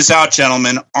blueprint is out,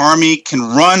 gentlemen. Army can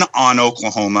run on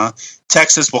Oklahoma.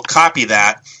 Texas will copy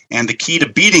that, and the key to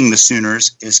beating the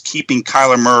Sooners is keeping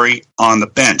Kyler Murray on the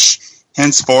bench.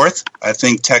 Henceforth, I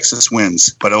think Texas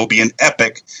wins, but it will be an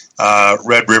epic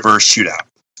Red River shootout.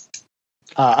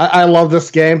 I love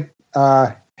this game.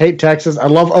 Hate Texas. I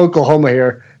love Oklahoma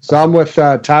here, so I'm with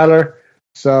Tyler.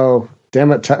 So,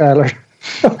 damn it, Tyler.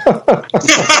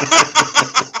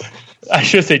 I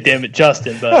should say, damn it,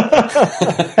 Justin. But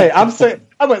hey, I'm at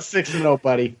 6-0,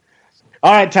 buddy.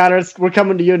 All right, Tyler, we're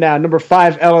coming to you now. Number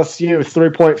 5, LSU,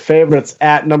 3-point favorites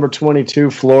at number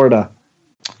 22, Florida.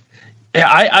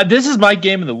 Yeah, this is my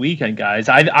game of the weekend, guys.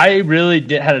 I really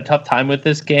had a tough time with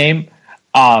this game.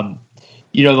 The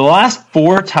last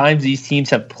 4 times these teams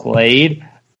have played,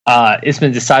 it's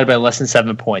been decided by less than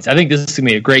 7 points. I think this is going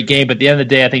to be a great game, but at the end of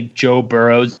the day, I think Joe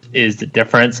Burrows is the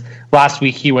difference. Last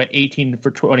week, he went 18 for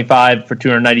 25 for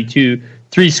 292,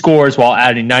 3 scores while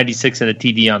adding 96 and a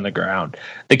TD on the ground.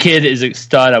 The kid is a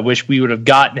stud. I wish we would have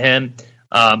gotten him.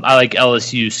 I like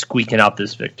LSU squeaking out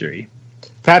this victory.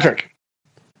 Patrick.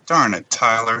 Darn it,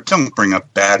 Tyler. Don't bring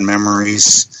up bad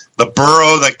memories. The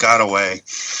Burrow that got away.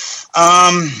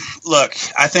 Look,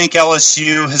 I think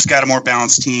LSU has got a more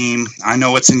balanced team. I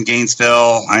know it's in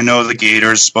Gainesville. I know the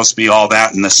Gators supposed to be all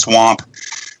that in the swamp.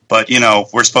 but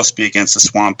we're supposed to be against the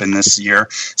swamp in this year.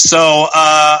 So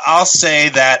I'll say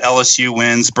that LSU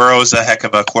wins. Burrow's a heck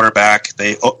of a quarterback.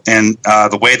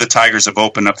 The way the Tigers have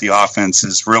opened up the offense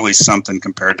is really something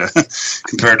compared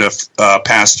to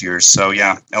past years. So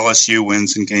yeah, LSU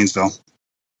wins in Gainesville.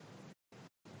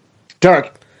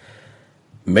 Derek.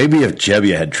 Maybe if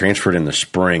Jebbia had transferred in the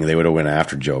spring, they would have went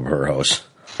after Joe Burrows.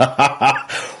 Woo!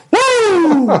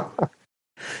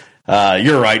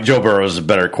 You're right. Joe Burrow is a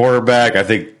better quarterback. I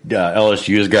think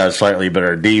LSU's got a slightly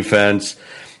better defense.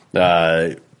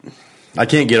 I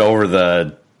can't get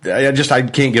over I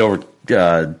can't get over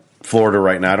Florida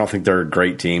right now. I don't think they're a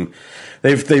great team.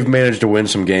 They've managed to win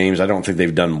some games. I don't think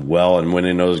they've done well in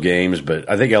winning those games, but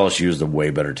I think LSU is the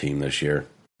way better team this year.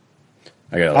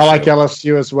 I like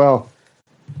LSU as well.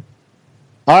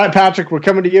 All right, Patrick, we're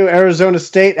coming to you. Arizona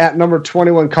State at number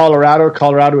 21, Colorado.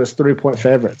 Colorado is 3-point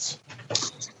favorites.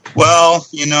 Well,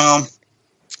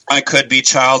 I could be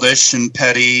childish and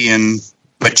petty,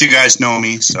 but you guys know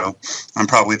me, so I'm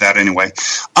probably that anyway.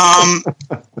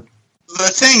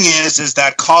 The thing is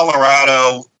that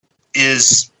Colorado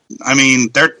is,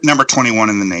 they're number 21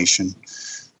 in the nation.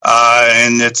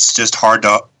 And it's just hard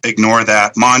to ignore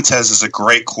that. Montez is a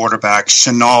great quarterback.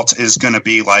 Chenault is going to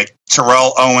be like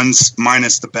Terrell Owens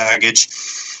minus the baggage.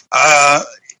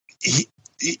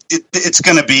 It's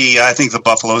going to be, I think, the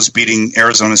Buffaloes beating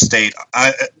Arizona State.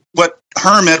 What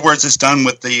Herm Edwards has done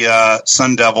with the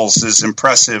Sun Devils is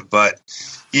impressive, but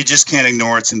you just can't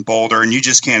ignore it's in Boulder, and you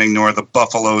just can't ignore the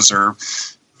Buffaloes are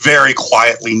very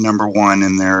quietly number one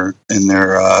in their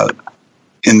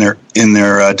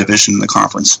division in the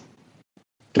conference.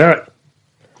 Derek.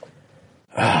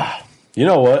 You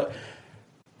know what?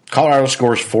 Colorado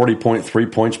scores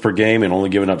 40.3 points per game and only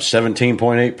giving up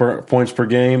 17.8 points per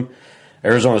game.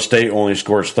 Arizona State only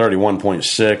scores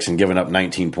 31.6 and giving up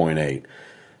 19.8.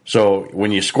 So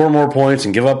when you score more points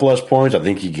and give up less points, I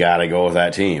think you got to go with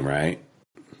that team, right?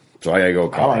 So I got to go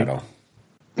with Colorado.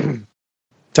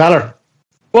 Tyler.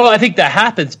 Well, I think that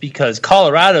happens because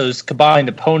Colorado's combined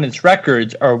opponents'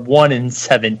 records are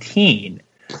 1-17.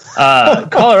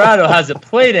 Colorado hasn't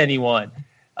played anyone.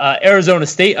 Arizona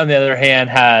State, on the other hand,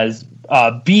 has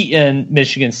beaten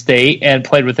Michigan State and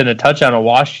played within a touchdown of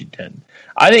Washington.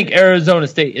 I think Arizona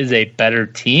State is a better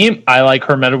team. I like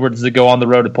Herm Edwards to go on the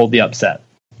road to pull the upset.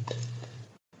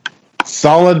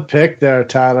 Solid pick there,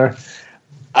 Tyler.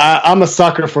 I'm a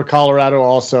sucker for Colorado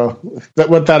also.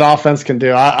 What that offense can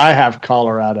do. I have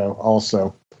Colorado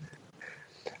also.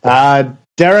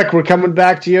 Derek, we're coming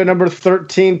back to you. Number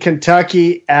 13,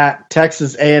 Kentucky at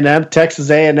Texas A&M. Texas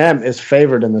A&M is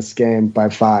favored in this game by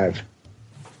 5.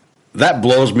 That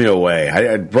blows me away.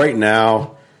 Right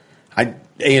now,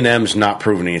 A&M's not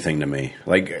proving anything to me.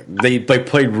 Like they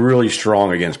played really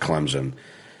strong against Clemson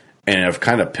and have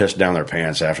kind of pissed down their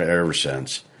pants ever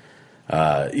since.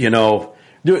 Come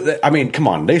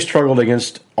on. They struggled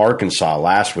against Arkansas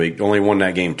last week. Only won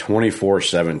that game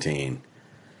 24-17.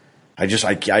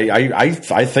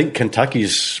 I think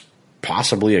Kentucky's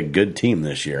possibly a good team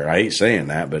this year. I hate saying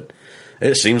that, but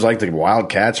it seems like the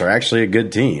Wildcats are actually a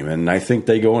good team, and I think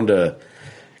they go into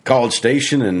College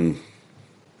Station and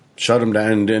shut them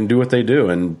down and do what they do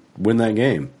and win that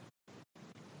game.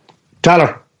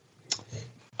 Tyler.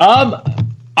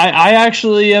 I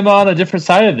actually am on a different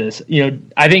side of this.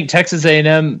 I think Texas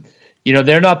A&M,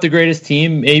 they're not the greatest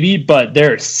team maybe, but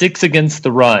they're 6 against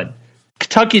the run.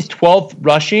 Kentucky's 12th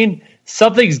rushing.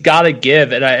 Something's got to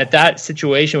give. And at that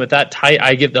situation with that tight,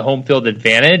 I give the home field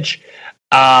advantage.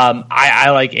 I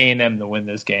like A&M to win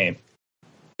this game.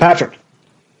 Patrick.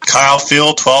 Kyle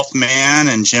Field, 12th man,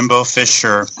 and Jimbo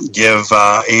Fisher give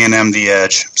A&M the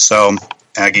edge. So,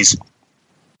 Aggies.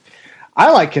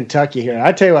 I like Kentucky here.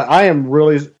 I tell you what, I am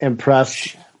really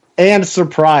impressed and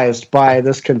surprised by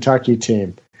this Kentucky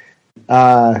team.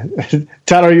 Tyler,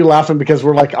 are you laughing because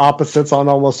we're like opposites on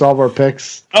almost all of our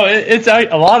picks? Oh, it's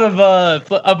a lot of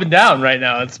up and down right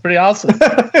now. It's pretty awesome.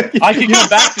 I can go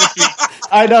back this week.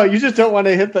 I know you just don't want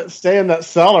to stay in that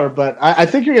cellar, but I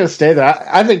think you're going to stay there.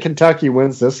 I think Kentucky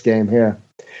wins this game here.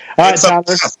 All right, it's a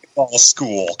basketball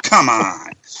school. Come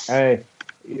on. Hey,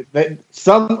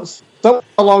 some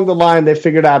along the line they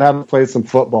figured out how to play some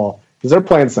football because they're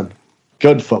playing some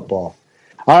good football.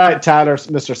 All right, Tyler,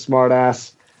 Mr.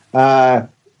 Smartass.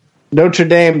 Notre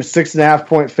Dame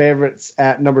 6.5-point favorites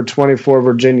at number 24,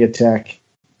 Virginia Tech.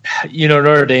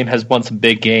 Notre Dame has won some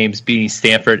big games, beating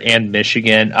Stanford and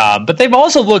Michigan, but they've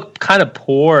also looked kind of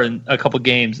poor in a couple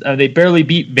games. They barely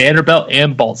beat Vanderbilt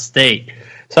and Ball State.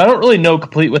 So I don't really know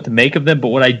complete what to make of them, but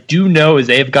what I do know is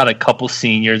they've got a couple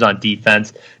seniors on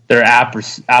defense that are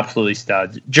absolutely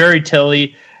studs. Jerry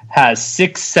Tilley has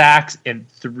 6 sacks and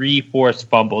 3 forced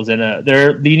fumbles. And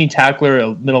their leading tackler,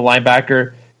 a middle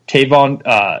linebacker, Tavon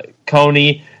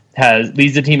Coney,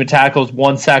 leads the team in tackles,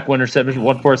 1 sack, 1 interception,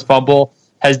 1 forced fumble,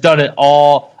 has done it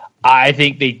all. I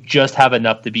think they just have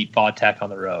enough to beat Vautech on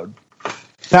the road.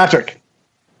 Patrick.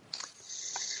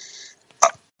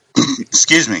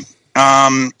 Excuse me.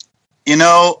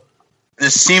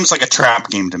 This seems like a trap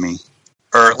game to me,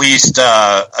 or at least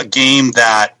a game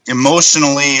that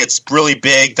emotionally it's really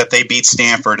big that they beat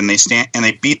Stanford and they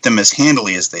beat them as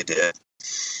handily as they did.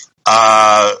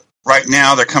 Right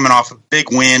now, they're coming off a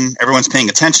big win. Everyone's paying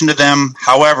attention to them.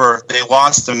 However, they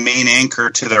lost the main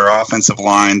anchor to their offensive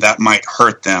line. That might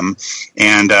hurt them,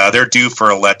 and they're due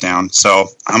for a letdown. So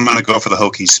I'm going to go for the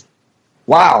Hokies.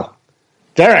 Wow.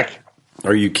 Derek.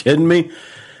 Are you kidding me?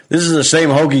 This is the same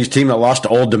Hokies team that lost to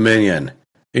Old Dominion.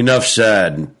 Enough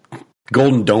said.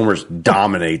 Golden Domers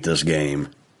dominate this game.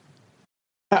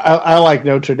 I like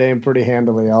Notre Dame pretty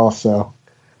handily also.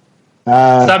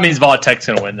 So that means Vautech's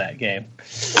going to win that game.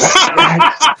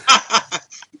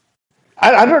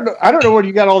 I don't know where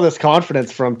you got all this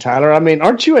confidence from, Tyler. I mean,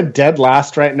 aren't you in dead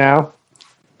last right now?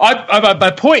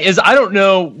 My point is, I don't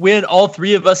know when all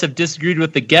three of us have disagreed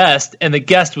with the guest, and the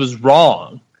guest was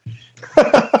wrong.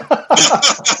 I'm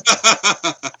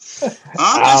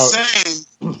just saying,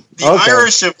 the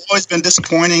Irish have always been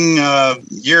disappointing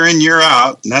year in, year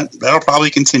out. That'll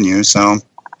probably continue. So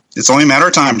it's only a matter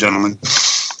of time, gentlemen.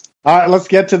 All right, let's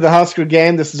get to the Husker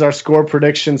game. This is our score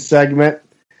prediction segment.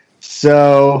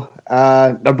 So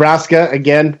Nebraska,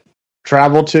 again,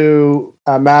 travel to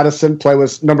Madison, play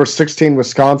with number 16,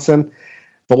 Wisconsin.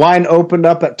 The line opened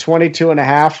up at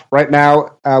 22.5. Right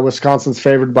now, Wisconsin's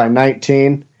favored by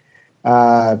 19.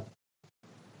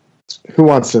 Who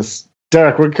wants this?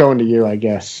 Derek, we're going to you, I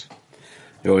guess.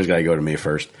 You always got to go to me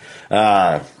first.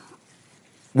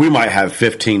 We might have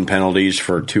 15 penalties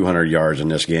for 200 yards in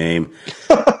this game.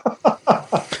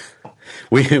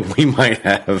 we might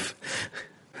have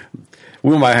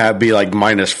be like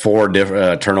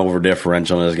 -4 turnover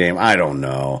differential in this game. I don't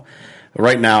know.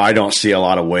 Right now, I don't see a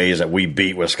lot of ways that we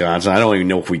beat Wisconsin. I don't even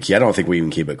know if we can. I don't think we even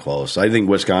keep it close. I think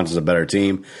Wisconsin's a better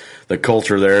team. The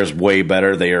culture there is way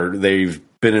better. They've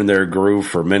been in their groove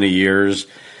for many years,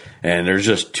 and there's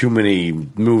just too many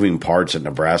moving parts at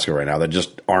Nebraska right now that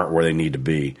just aren't where they need to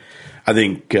be. I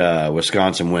think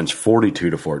Wisconsin wins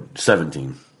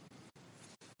 42-17.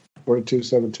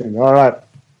 42-17. All right.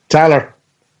 Tyler.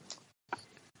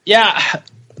 Yeah.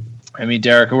 I mean,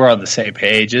 Derek, we're on the same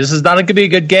page. This is not going to be a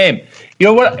good game. You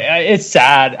know what? It's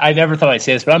sad. I never thought I'd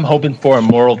say this, but I'm hoping for a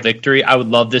moral victory. I would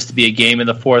love this to be a game in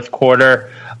the fourth quarter.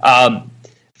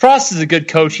 Frost is a good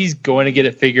coach. He's going to get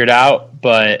it figured out,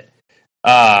 but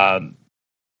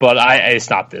it's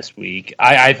not this week.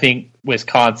 I think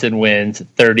Wisconsin wins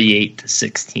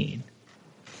 38-16.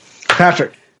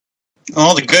 Patrick.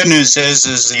 Well, the good news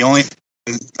is the only thing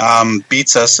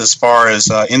beats us as far as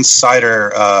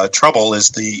insider trouble is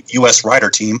the U.S. Rider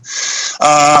team.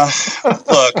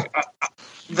 Look,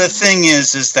 the thing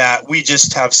is that we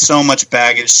just have so much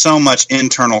baggage, so much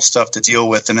internal stuff to deal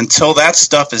with, and until that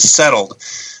stuff is settled,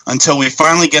 until we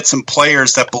finally get some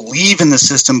players that believe in the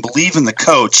system, believe in the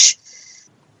coach,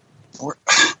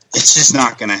 it's just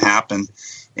not going to happen.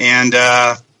 And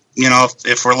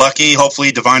if we're lucky,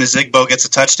 hopefully Devine Zigbo gets a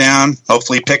touchdown.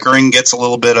 Hopefully Pickering gets a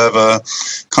little bit of a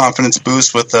confidence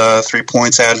boost with 3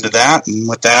 points added to that. And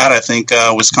with that, I think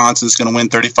Wisconsin's going to win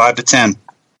 35-10.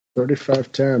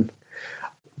 35-10.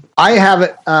 I have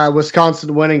it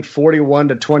Wisconsin winning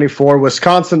 41-24.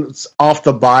 Wisconsin's off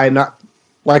the bye, not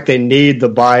like they need the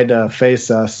bye to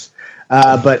face us.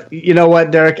 But you know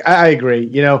what, Derek? I agree.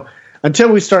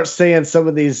 Until we start seeing some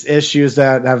of these issues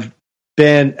that have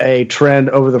been a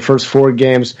trend over the first 4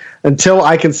 games, until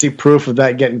I can see proof of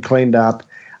that getting cleaned up,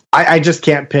 I just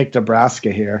can't pick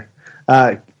Nebraska here.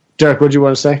 Derek, what do you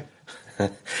want to say?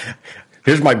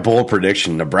 Here's my bold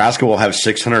prediction. Nebraska will have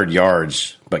 600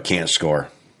 yards, but can't score.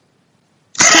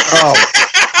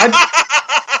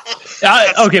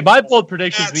 Okay, my bold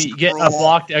prediction is we get a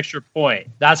blocked extra point.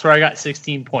 That's where I got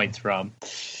 16 points from.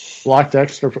 Blocked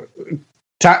extra.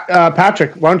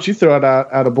 Patrick, why don't you throw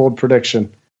out a bold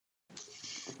prediction?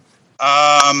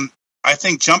 I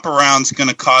think jump around's going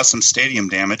to cause some stadium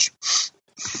damage.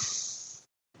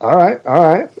 All right.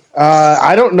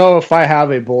 I don't know if I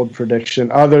have a bold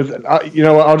prediction other than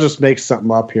I'll just make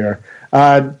something up here.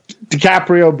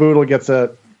 DiCaprio Boodle gets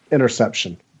a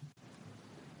interception.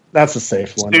 That's a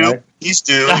safe one, right? He's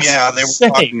due. That's yeah, they were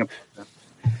safe. talking about that.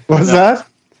 What's that?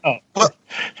 Oh,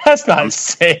 that's not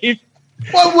safe.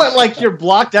 What? Like your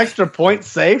blocked extra point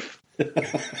safe?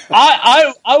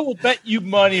 I will bet you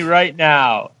money right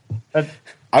now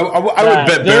I would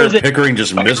bet Barrett Pickering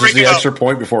just misses the extra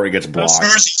point before he gets blocked.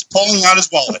 He's pulling out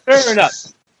his wallet. Fair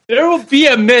enough. There will be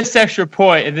a missed extra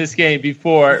point in this game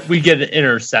before we get an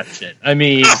interception. I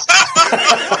mean,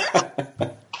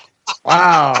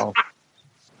 wow.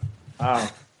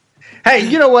 Hey,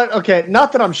 you know what? Okay,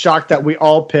 not that I'm shocked that we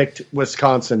all picked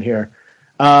Wisconsin here,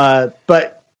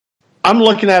 but I'm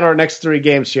looking at our next 3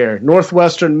 games here: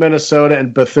 Northwestern, Minnesota,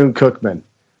 and Bethune-Cookman.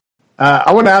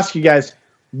 I want to ask you guys,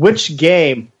 which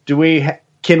game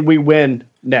can we win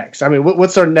next? I mean,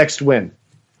 what's our next win?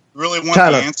 Really want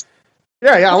Tyler. the answer?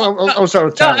 Yeah. I'll start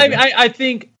with Tyler. I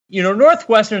think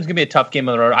Northwestern's going to be a tough game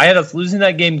on the road. I had us losing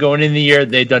that game going in the year.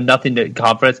 They've done nothing to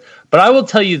conference, but I will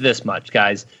tell you this much,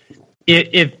 guys: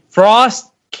 if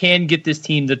Frost can get this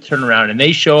team to turn around and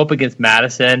they show up against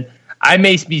Madison, I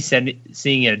may be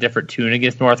seeing a different tune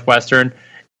against Northwestern.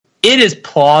 It is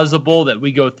plausible that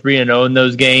we go 3-0 in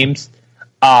those games,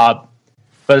 but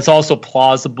it's also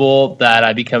plausible that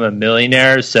I become a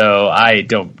millionaire, so I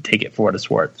don't take it for what it's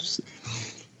worth.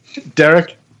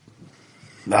 Derek?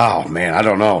 Oh, man, I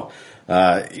don't know.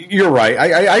 You're right.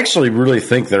 I actually really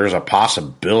think there's a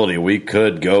possibility we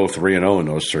could go 3-0 in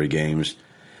those 3 games.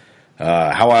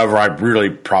 However, I really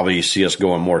probably see us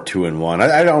going more 2-1.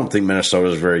 I don't think Minnesota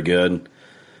is very good.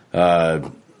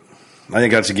 I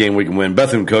think that's a game we can win.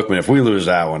 Bethune-Cookman, if we lose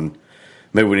that one,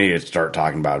 maybe we need to start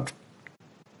talking about.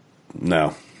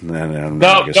 No,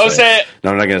 don't say it.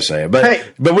 No, I'm not going to say it.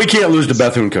 But we can't lose to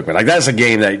Bethune-Cookman. Like, that's a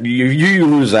game that you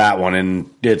lose that one,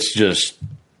 and it's just,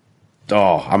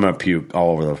 I'm going to puke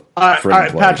all over the all right,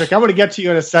 place. Patrick, I'm going to get to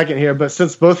you in a second here, but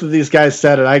since both of these guys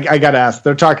said it, I got to ask.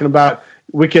 They're talking about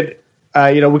we could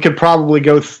probably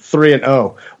go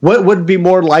 3-0. What would be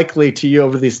more likely to you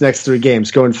over these next 3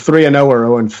 games, going 3-0 or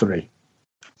 0-3?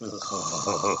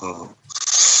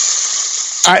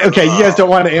 Okay, you guys don't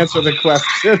want to answer the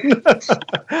question.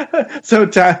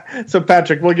 So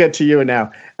Patrick, we'll get to you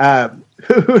now. I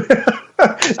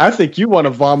think you want to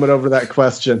vomit over that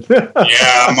question. Yeah,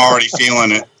 I'm already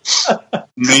feeling it.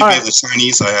 Maybe the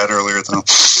Chinese I had earlier, though.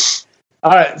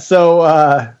 All right,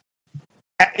 so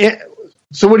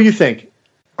what do you think?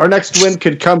 Our next win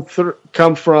could come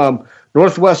from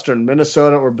Northwestern,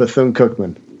 Minnesota, or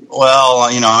Bethune-Cookman? Well,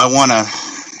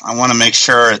 I want to make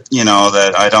sure,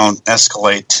 that I don't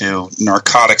escalate to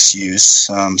narcotics use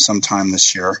sometime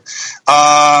this year.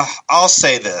 I'll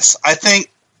say this. I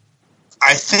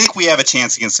think we have a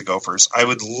chance against the Gophers. I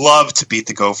would love to beat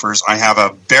the Gophers. I have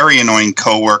a very annoying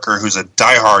coworker who's a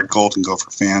diehard Golden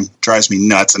Gopher fan. Drives me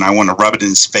nuts, and I want to rub it in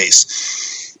his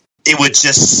face. It would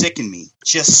just sicken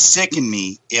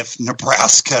me if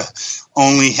Nebraska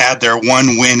only had their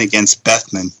one win against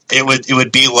Bethman. It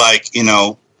would be like,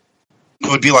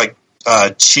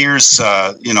 Cheers,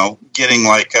 getting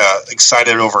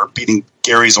excited over beating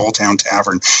Gary's Old Town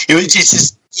Tavern. It's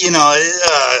just,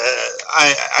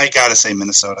 I gotta say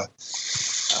Minnesota.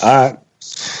 All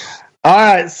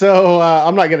right. So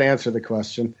I'm not going to answer the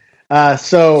question.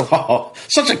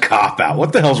 Such a cop out.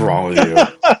 What the hell's wrong with you?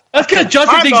 That's because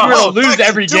Justin thinks we're going to lose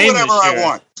every game this year. I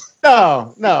want.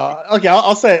 No. Okay,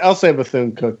 I'll say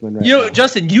Bethune-Cookman. Right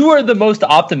Justin, you are the most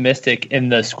optimistic in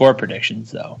the score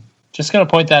predictions, though. Just going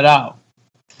to point that out.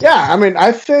 Yeah, I mean,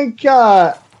 I think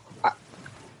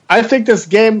this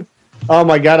game. Oh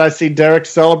my God, I see Derek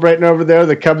celebrating over there.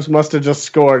 The Cubs must have just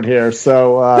scored here,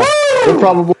 so we'll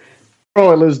probably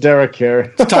lose Derek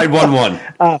here. It's tied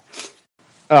 1-1.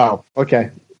 Oh,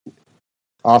 okay,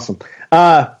 awesome.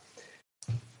 Yeah,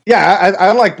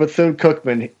 I like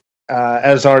Bethune-Cookman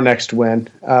as our next win.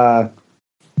 I'm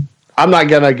not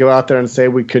gonna go out there and say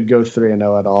we could go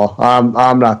 3-0 at all.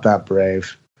 I'm not that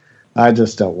brave. I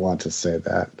just don't want to say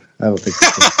that. I don't think.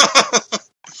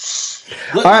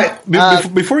 All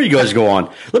right. Before you guys go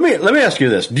on, let me ask you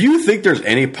this: do you think there's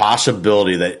any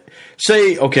possibility that,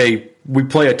 say, okay, we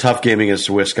play a tough game against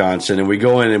Wisconsin and we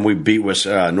go in and we beat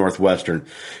Northwestern?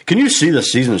 Can you see the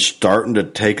season starting to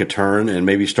take a turn and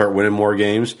maybe start winning more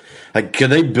games? Like, can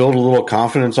they build a little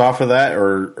confidence off of that,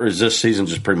 or is this season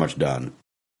just pretty much done?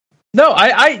 No,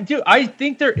 I do. I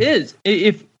think there is.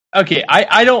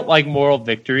 I don't like moral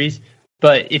victories,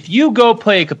 but if you go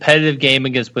play a competitive game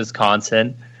against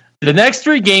Wisconsin, the next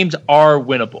 3 games are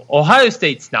winnable. Ohio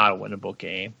State's not a winnable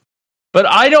game, but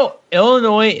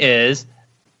Illinois is.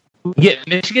 We get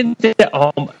Michigan State at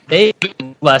home. They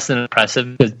less than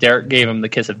impressive because Derek gave them the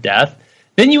kiss of death.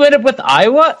 Then you end up with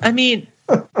Iowa. I mean,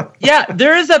 yeah,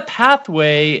 there is a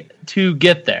pathway to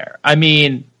get there. I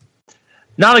mean,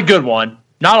 not a good one.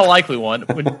 Not a likely one.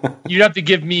 You'd have to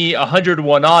give me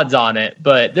 101 odds on it,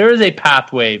 but there is a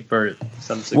pathway for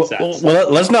some success.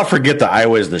 Well, let's not forget that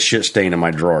Iowa is the shit stain in my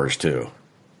drawers, too.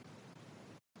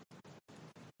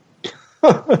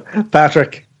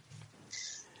 Patrick.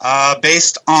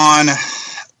 Based on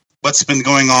what's been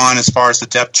going on as far as the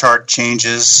depth chart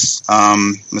changes,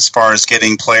 as far as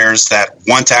getting players that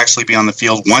want to actually be on the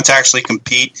field, want to actually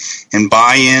compete and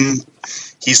buy in,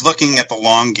 he's looking at the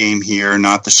long game here,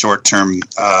 not the short-term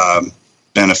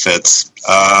benefits.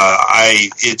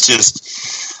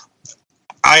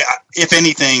 If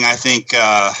anything, I think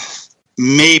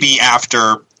maybe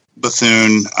after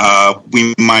Bethune,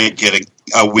 we might get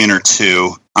a win or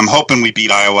two. I'm hoping we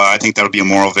beat Iowa. I think that'll be a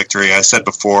moral victory. I said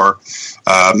before,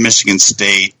 Michigan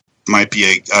State might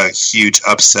be a huge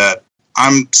upset.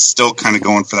 I'm still kind of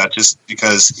going for that just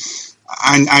because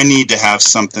I need to have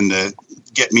something to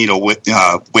get me to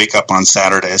wake up on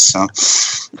Saturdays. So.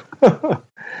 All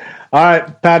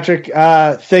right, Patrick,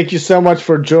 thank you so much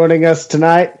for joining us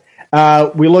tonight.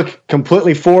 We look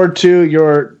completely forward to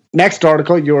your next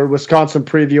article, your Wisconsin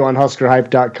preview on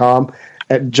HuskerHype.com.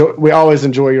 We always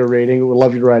enjoy your reading. We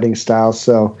love your writing style,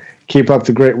 so keep up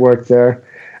the great work there.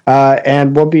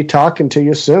 And we'll be talking to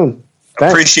you soon.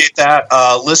 Thanks. Appreciate that.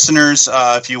 Listeners,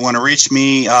 if you want to reach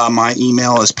me, my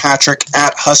email is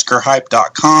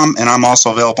patrick@huskerhype.com, and I'm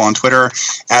also available on Twitter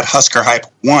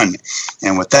 @HuskerHype1.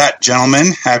 And with that,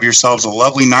 gentlemen, have yourselves a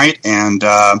lovely night and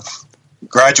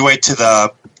graduate to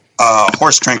the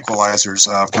horse tranquilizers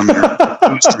from your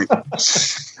booze drink.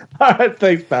 All right,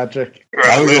 thanks, Patrick.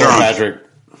 Right, later on, Patrick.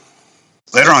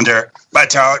 Later on, Derek. Bye,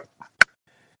 Tyler.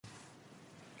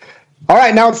 All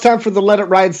right, now it's time for the Let It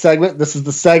Ride segment. This is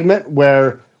the segment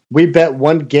where we bet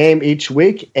one game each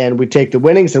week, and we take the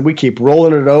winnings, and we keep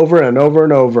rolling it over and over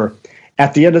and over.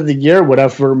 At the end of the year,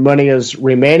 whatever money is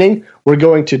remaining, we're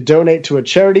going to donate to a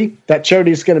charity. That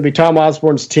charity is going to be Tom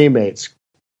Osborne's Teammates.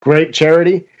 Great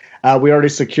charity. We already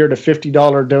secured a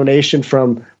 $50 donation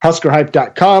from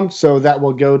HuskerHype.com, so that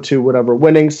will go to whatever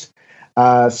winnings.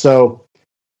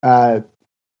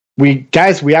 We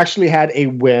actually had a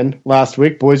win last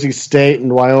week. Boise State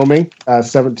and Wyoming,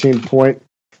 17-point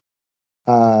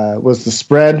was the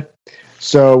spread.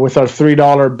 So with our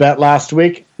 $3 bet last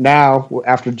week, now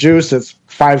after juice, it's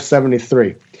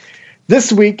 $5.73.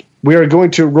 This week, we are going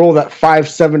to roll that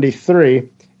 $5.73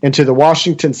 into the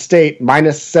Washington State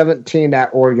minus 17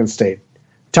 at Oregon State.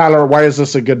 Tyler, why is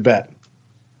this a good bet?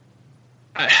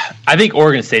 I think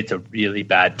Oregon State's a really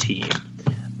bad team.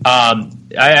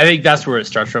 I think that's where it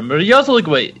starts from. But you also look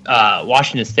at what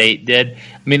Washington State did.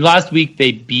 I mean, last week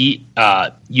they beat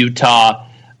Utah.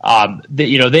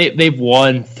 They've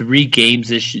won 3 games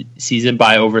this season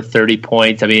by over 30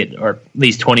 points. I mean, or at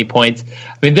least 20 points.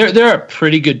 I mean, they're a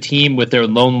pretty good team with their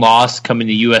lone loss coming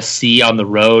to USC on the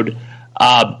road.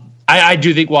 I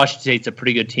do think Washington State's a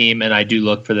pretty good team, and I do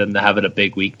look for them to have it a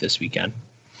big week this weekend.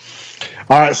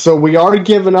 All right, so we are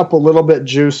giving up a little bit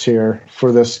juice here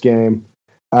for this game.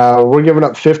 We're giving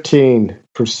up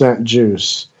 15%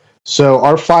 juice. So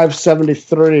our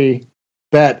 573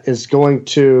 bet is going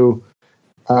to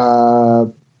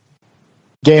gain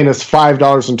us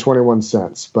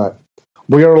 $5.21. But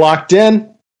we are locked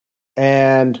in,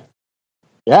 and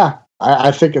yeah,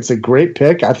 I think it's a great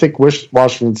pick. I think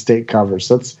Washington State covers.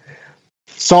 That's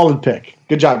solid pick.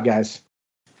 Good job, guys.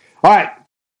 All right,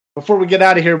 before we get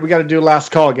out of here, we got to do last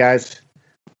call, guys.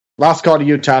 Last call to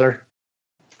you, Tyler.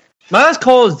 My last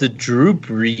call is the Drew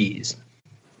Brees.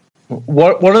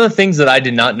 One of the things that I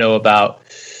did not know about,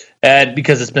 and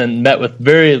because it's been met with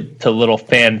very to little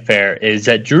fanfare, is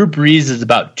that Drew Brees is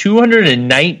about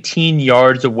 219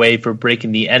 yards away from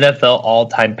breaking the NFL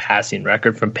all-time passing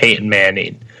record from Peyton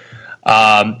Manning.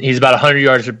 He's about 100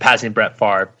 yards from passing Brett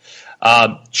Favre.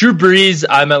 Drew Brees,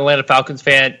 I'm an Atlanta Falcons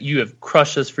fan. You have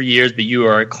crushed us for years, but you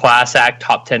are a class act,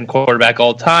 top 10 quarterback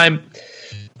all time.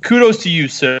 Kudos to you,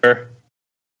 sir.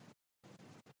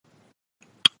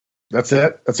 That's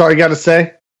it? That's all you got to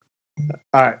say?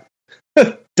 All right.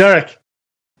 Derek,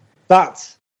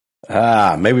 thoughts?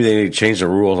 Maybe they need to change the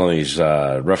rules on these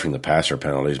roughing the passer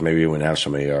penalties. Maybe he wouldn't have so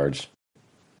many yards.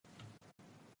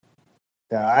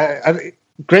 Yeah, I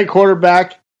great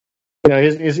quarterback. You know,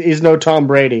 he's no Tom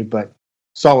Brady, but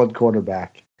solid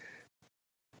quarterback.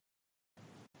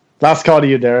 Last call to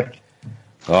you, Derek.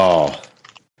 Oh.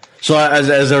 So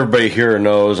as everybody here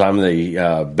knows, I'm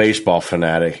the baseball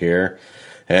fanatic here.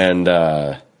 And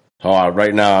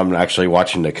right now I'm actually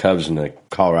watching the Cubs in the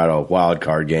Colorado wild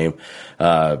card game.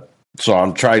 So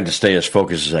I'm trying to stay as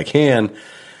focused as I can.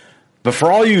 But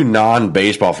for all you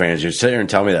non-baseball fans, you sit here and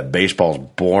tell me that baseball's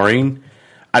boring.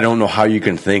 I don't know how you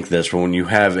can think this, but when you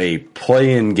have a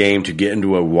play-in game to get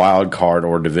into a wild card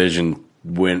or division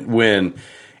win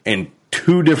in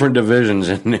 2 different divisions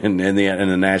in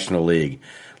the National League,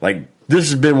 like this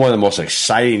has been one of the most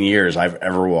exciting years I've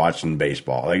ever watched in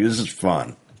baseball. Like this is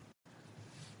fun.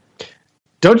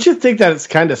 Don't you think that it's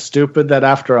kind of stupid that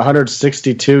after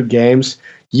 162 games,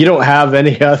 you don't have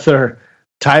any other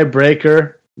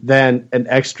tiebreaker than an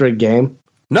extra game?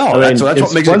 No, I mean, that's what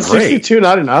makes it great. 162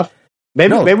 not enough?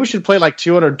 Maybe we should play like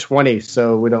 220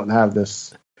 so we don't have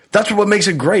this. That's what makes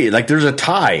it great. Like, there's a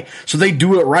tie. So they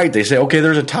do it right. They say, okay,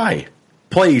 there's a tie.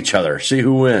 Play each other. See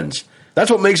who wins.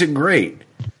 That's what makes it great.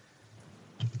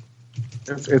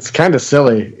 It's kind of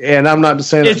silly. And I'm not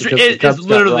saying it's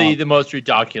literally the most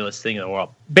ridiculous thing in the world.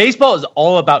 Baseball is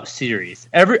all about series.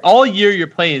 All year you're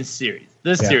playing series.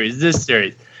 This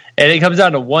series. And it comes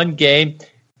down to one game.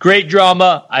 Great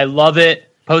drama. I love it.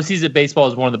 Postseason baseball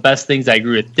is one of the best things. I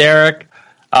agree with Derek.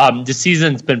 The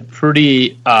season's been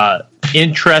pretty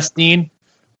interesting,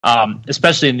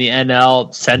 especially in the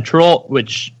NL Central,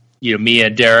 which me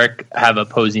and Derek have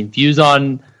opposing views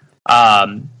on.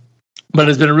 But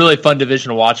it's been a really fun division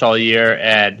to watch all year.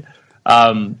 And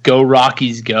go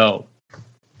Rockies, go!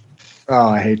 Oh,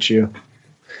 I hate you.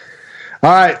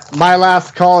 All right, my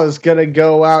last call is going to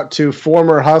go out to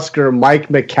former Husker Mike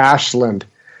McCashland,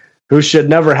 who should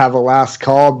never have a last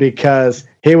call because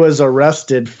he was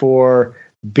arrested for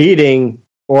beating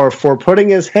or for putting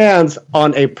his hands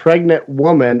on a pregnant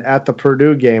woman at the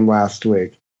Purdue game last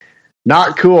week.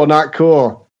 Not cool, not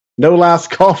cool. No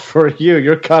last call for you.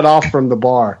 You're cut off from the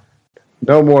bar.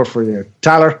 No more for you.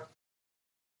 Tyler?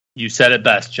 You said it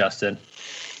best, Justin.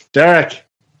 Derek?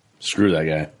 Screw that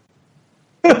guy.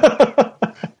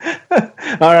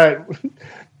 All right.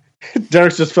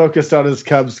 Derek's just focused on his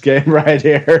Cubs game right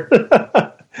here.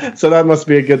 So that must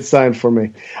be a good sign for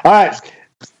me. All right.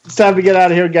 It's time to get out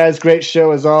of here, guys. Great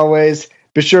show as always.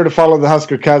 Be sure to follow the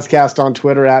Husker Cuzcast on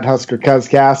Twitter at Husker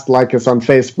Cuzcast. Like us on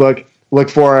Facebook. Look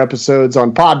for our episodes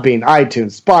on Podbean,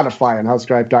 iTunes, Spotify, and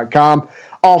HuskerHype.com.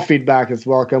 All feedback is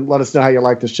welcome. Let us know how you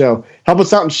like the show. Help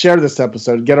us out and share this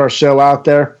episode. Get our show out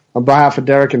there. On behalf of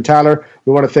Derek and Tyler,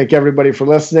 we want to thank everybody for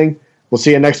listening. We'll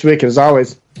see you next week. And as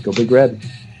always, go Big Red.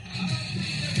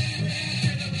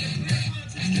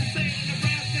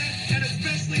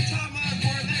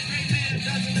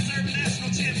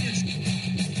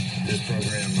 This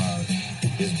program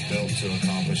is built to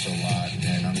accomplish a lot,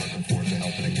 and I'm looking forward to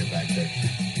helping it get back there.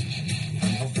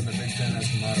 I'm hoping the Big Ten has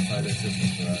to modify their system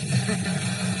for us.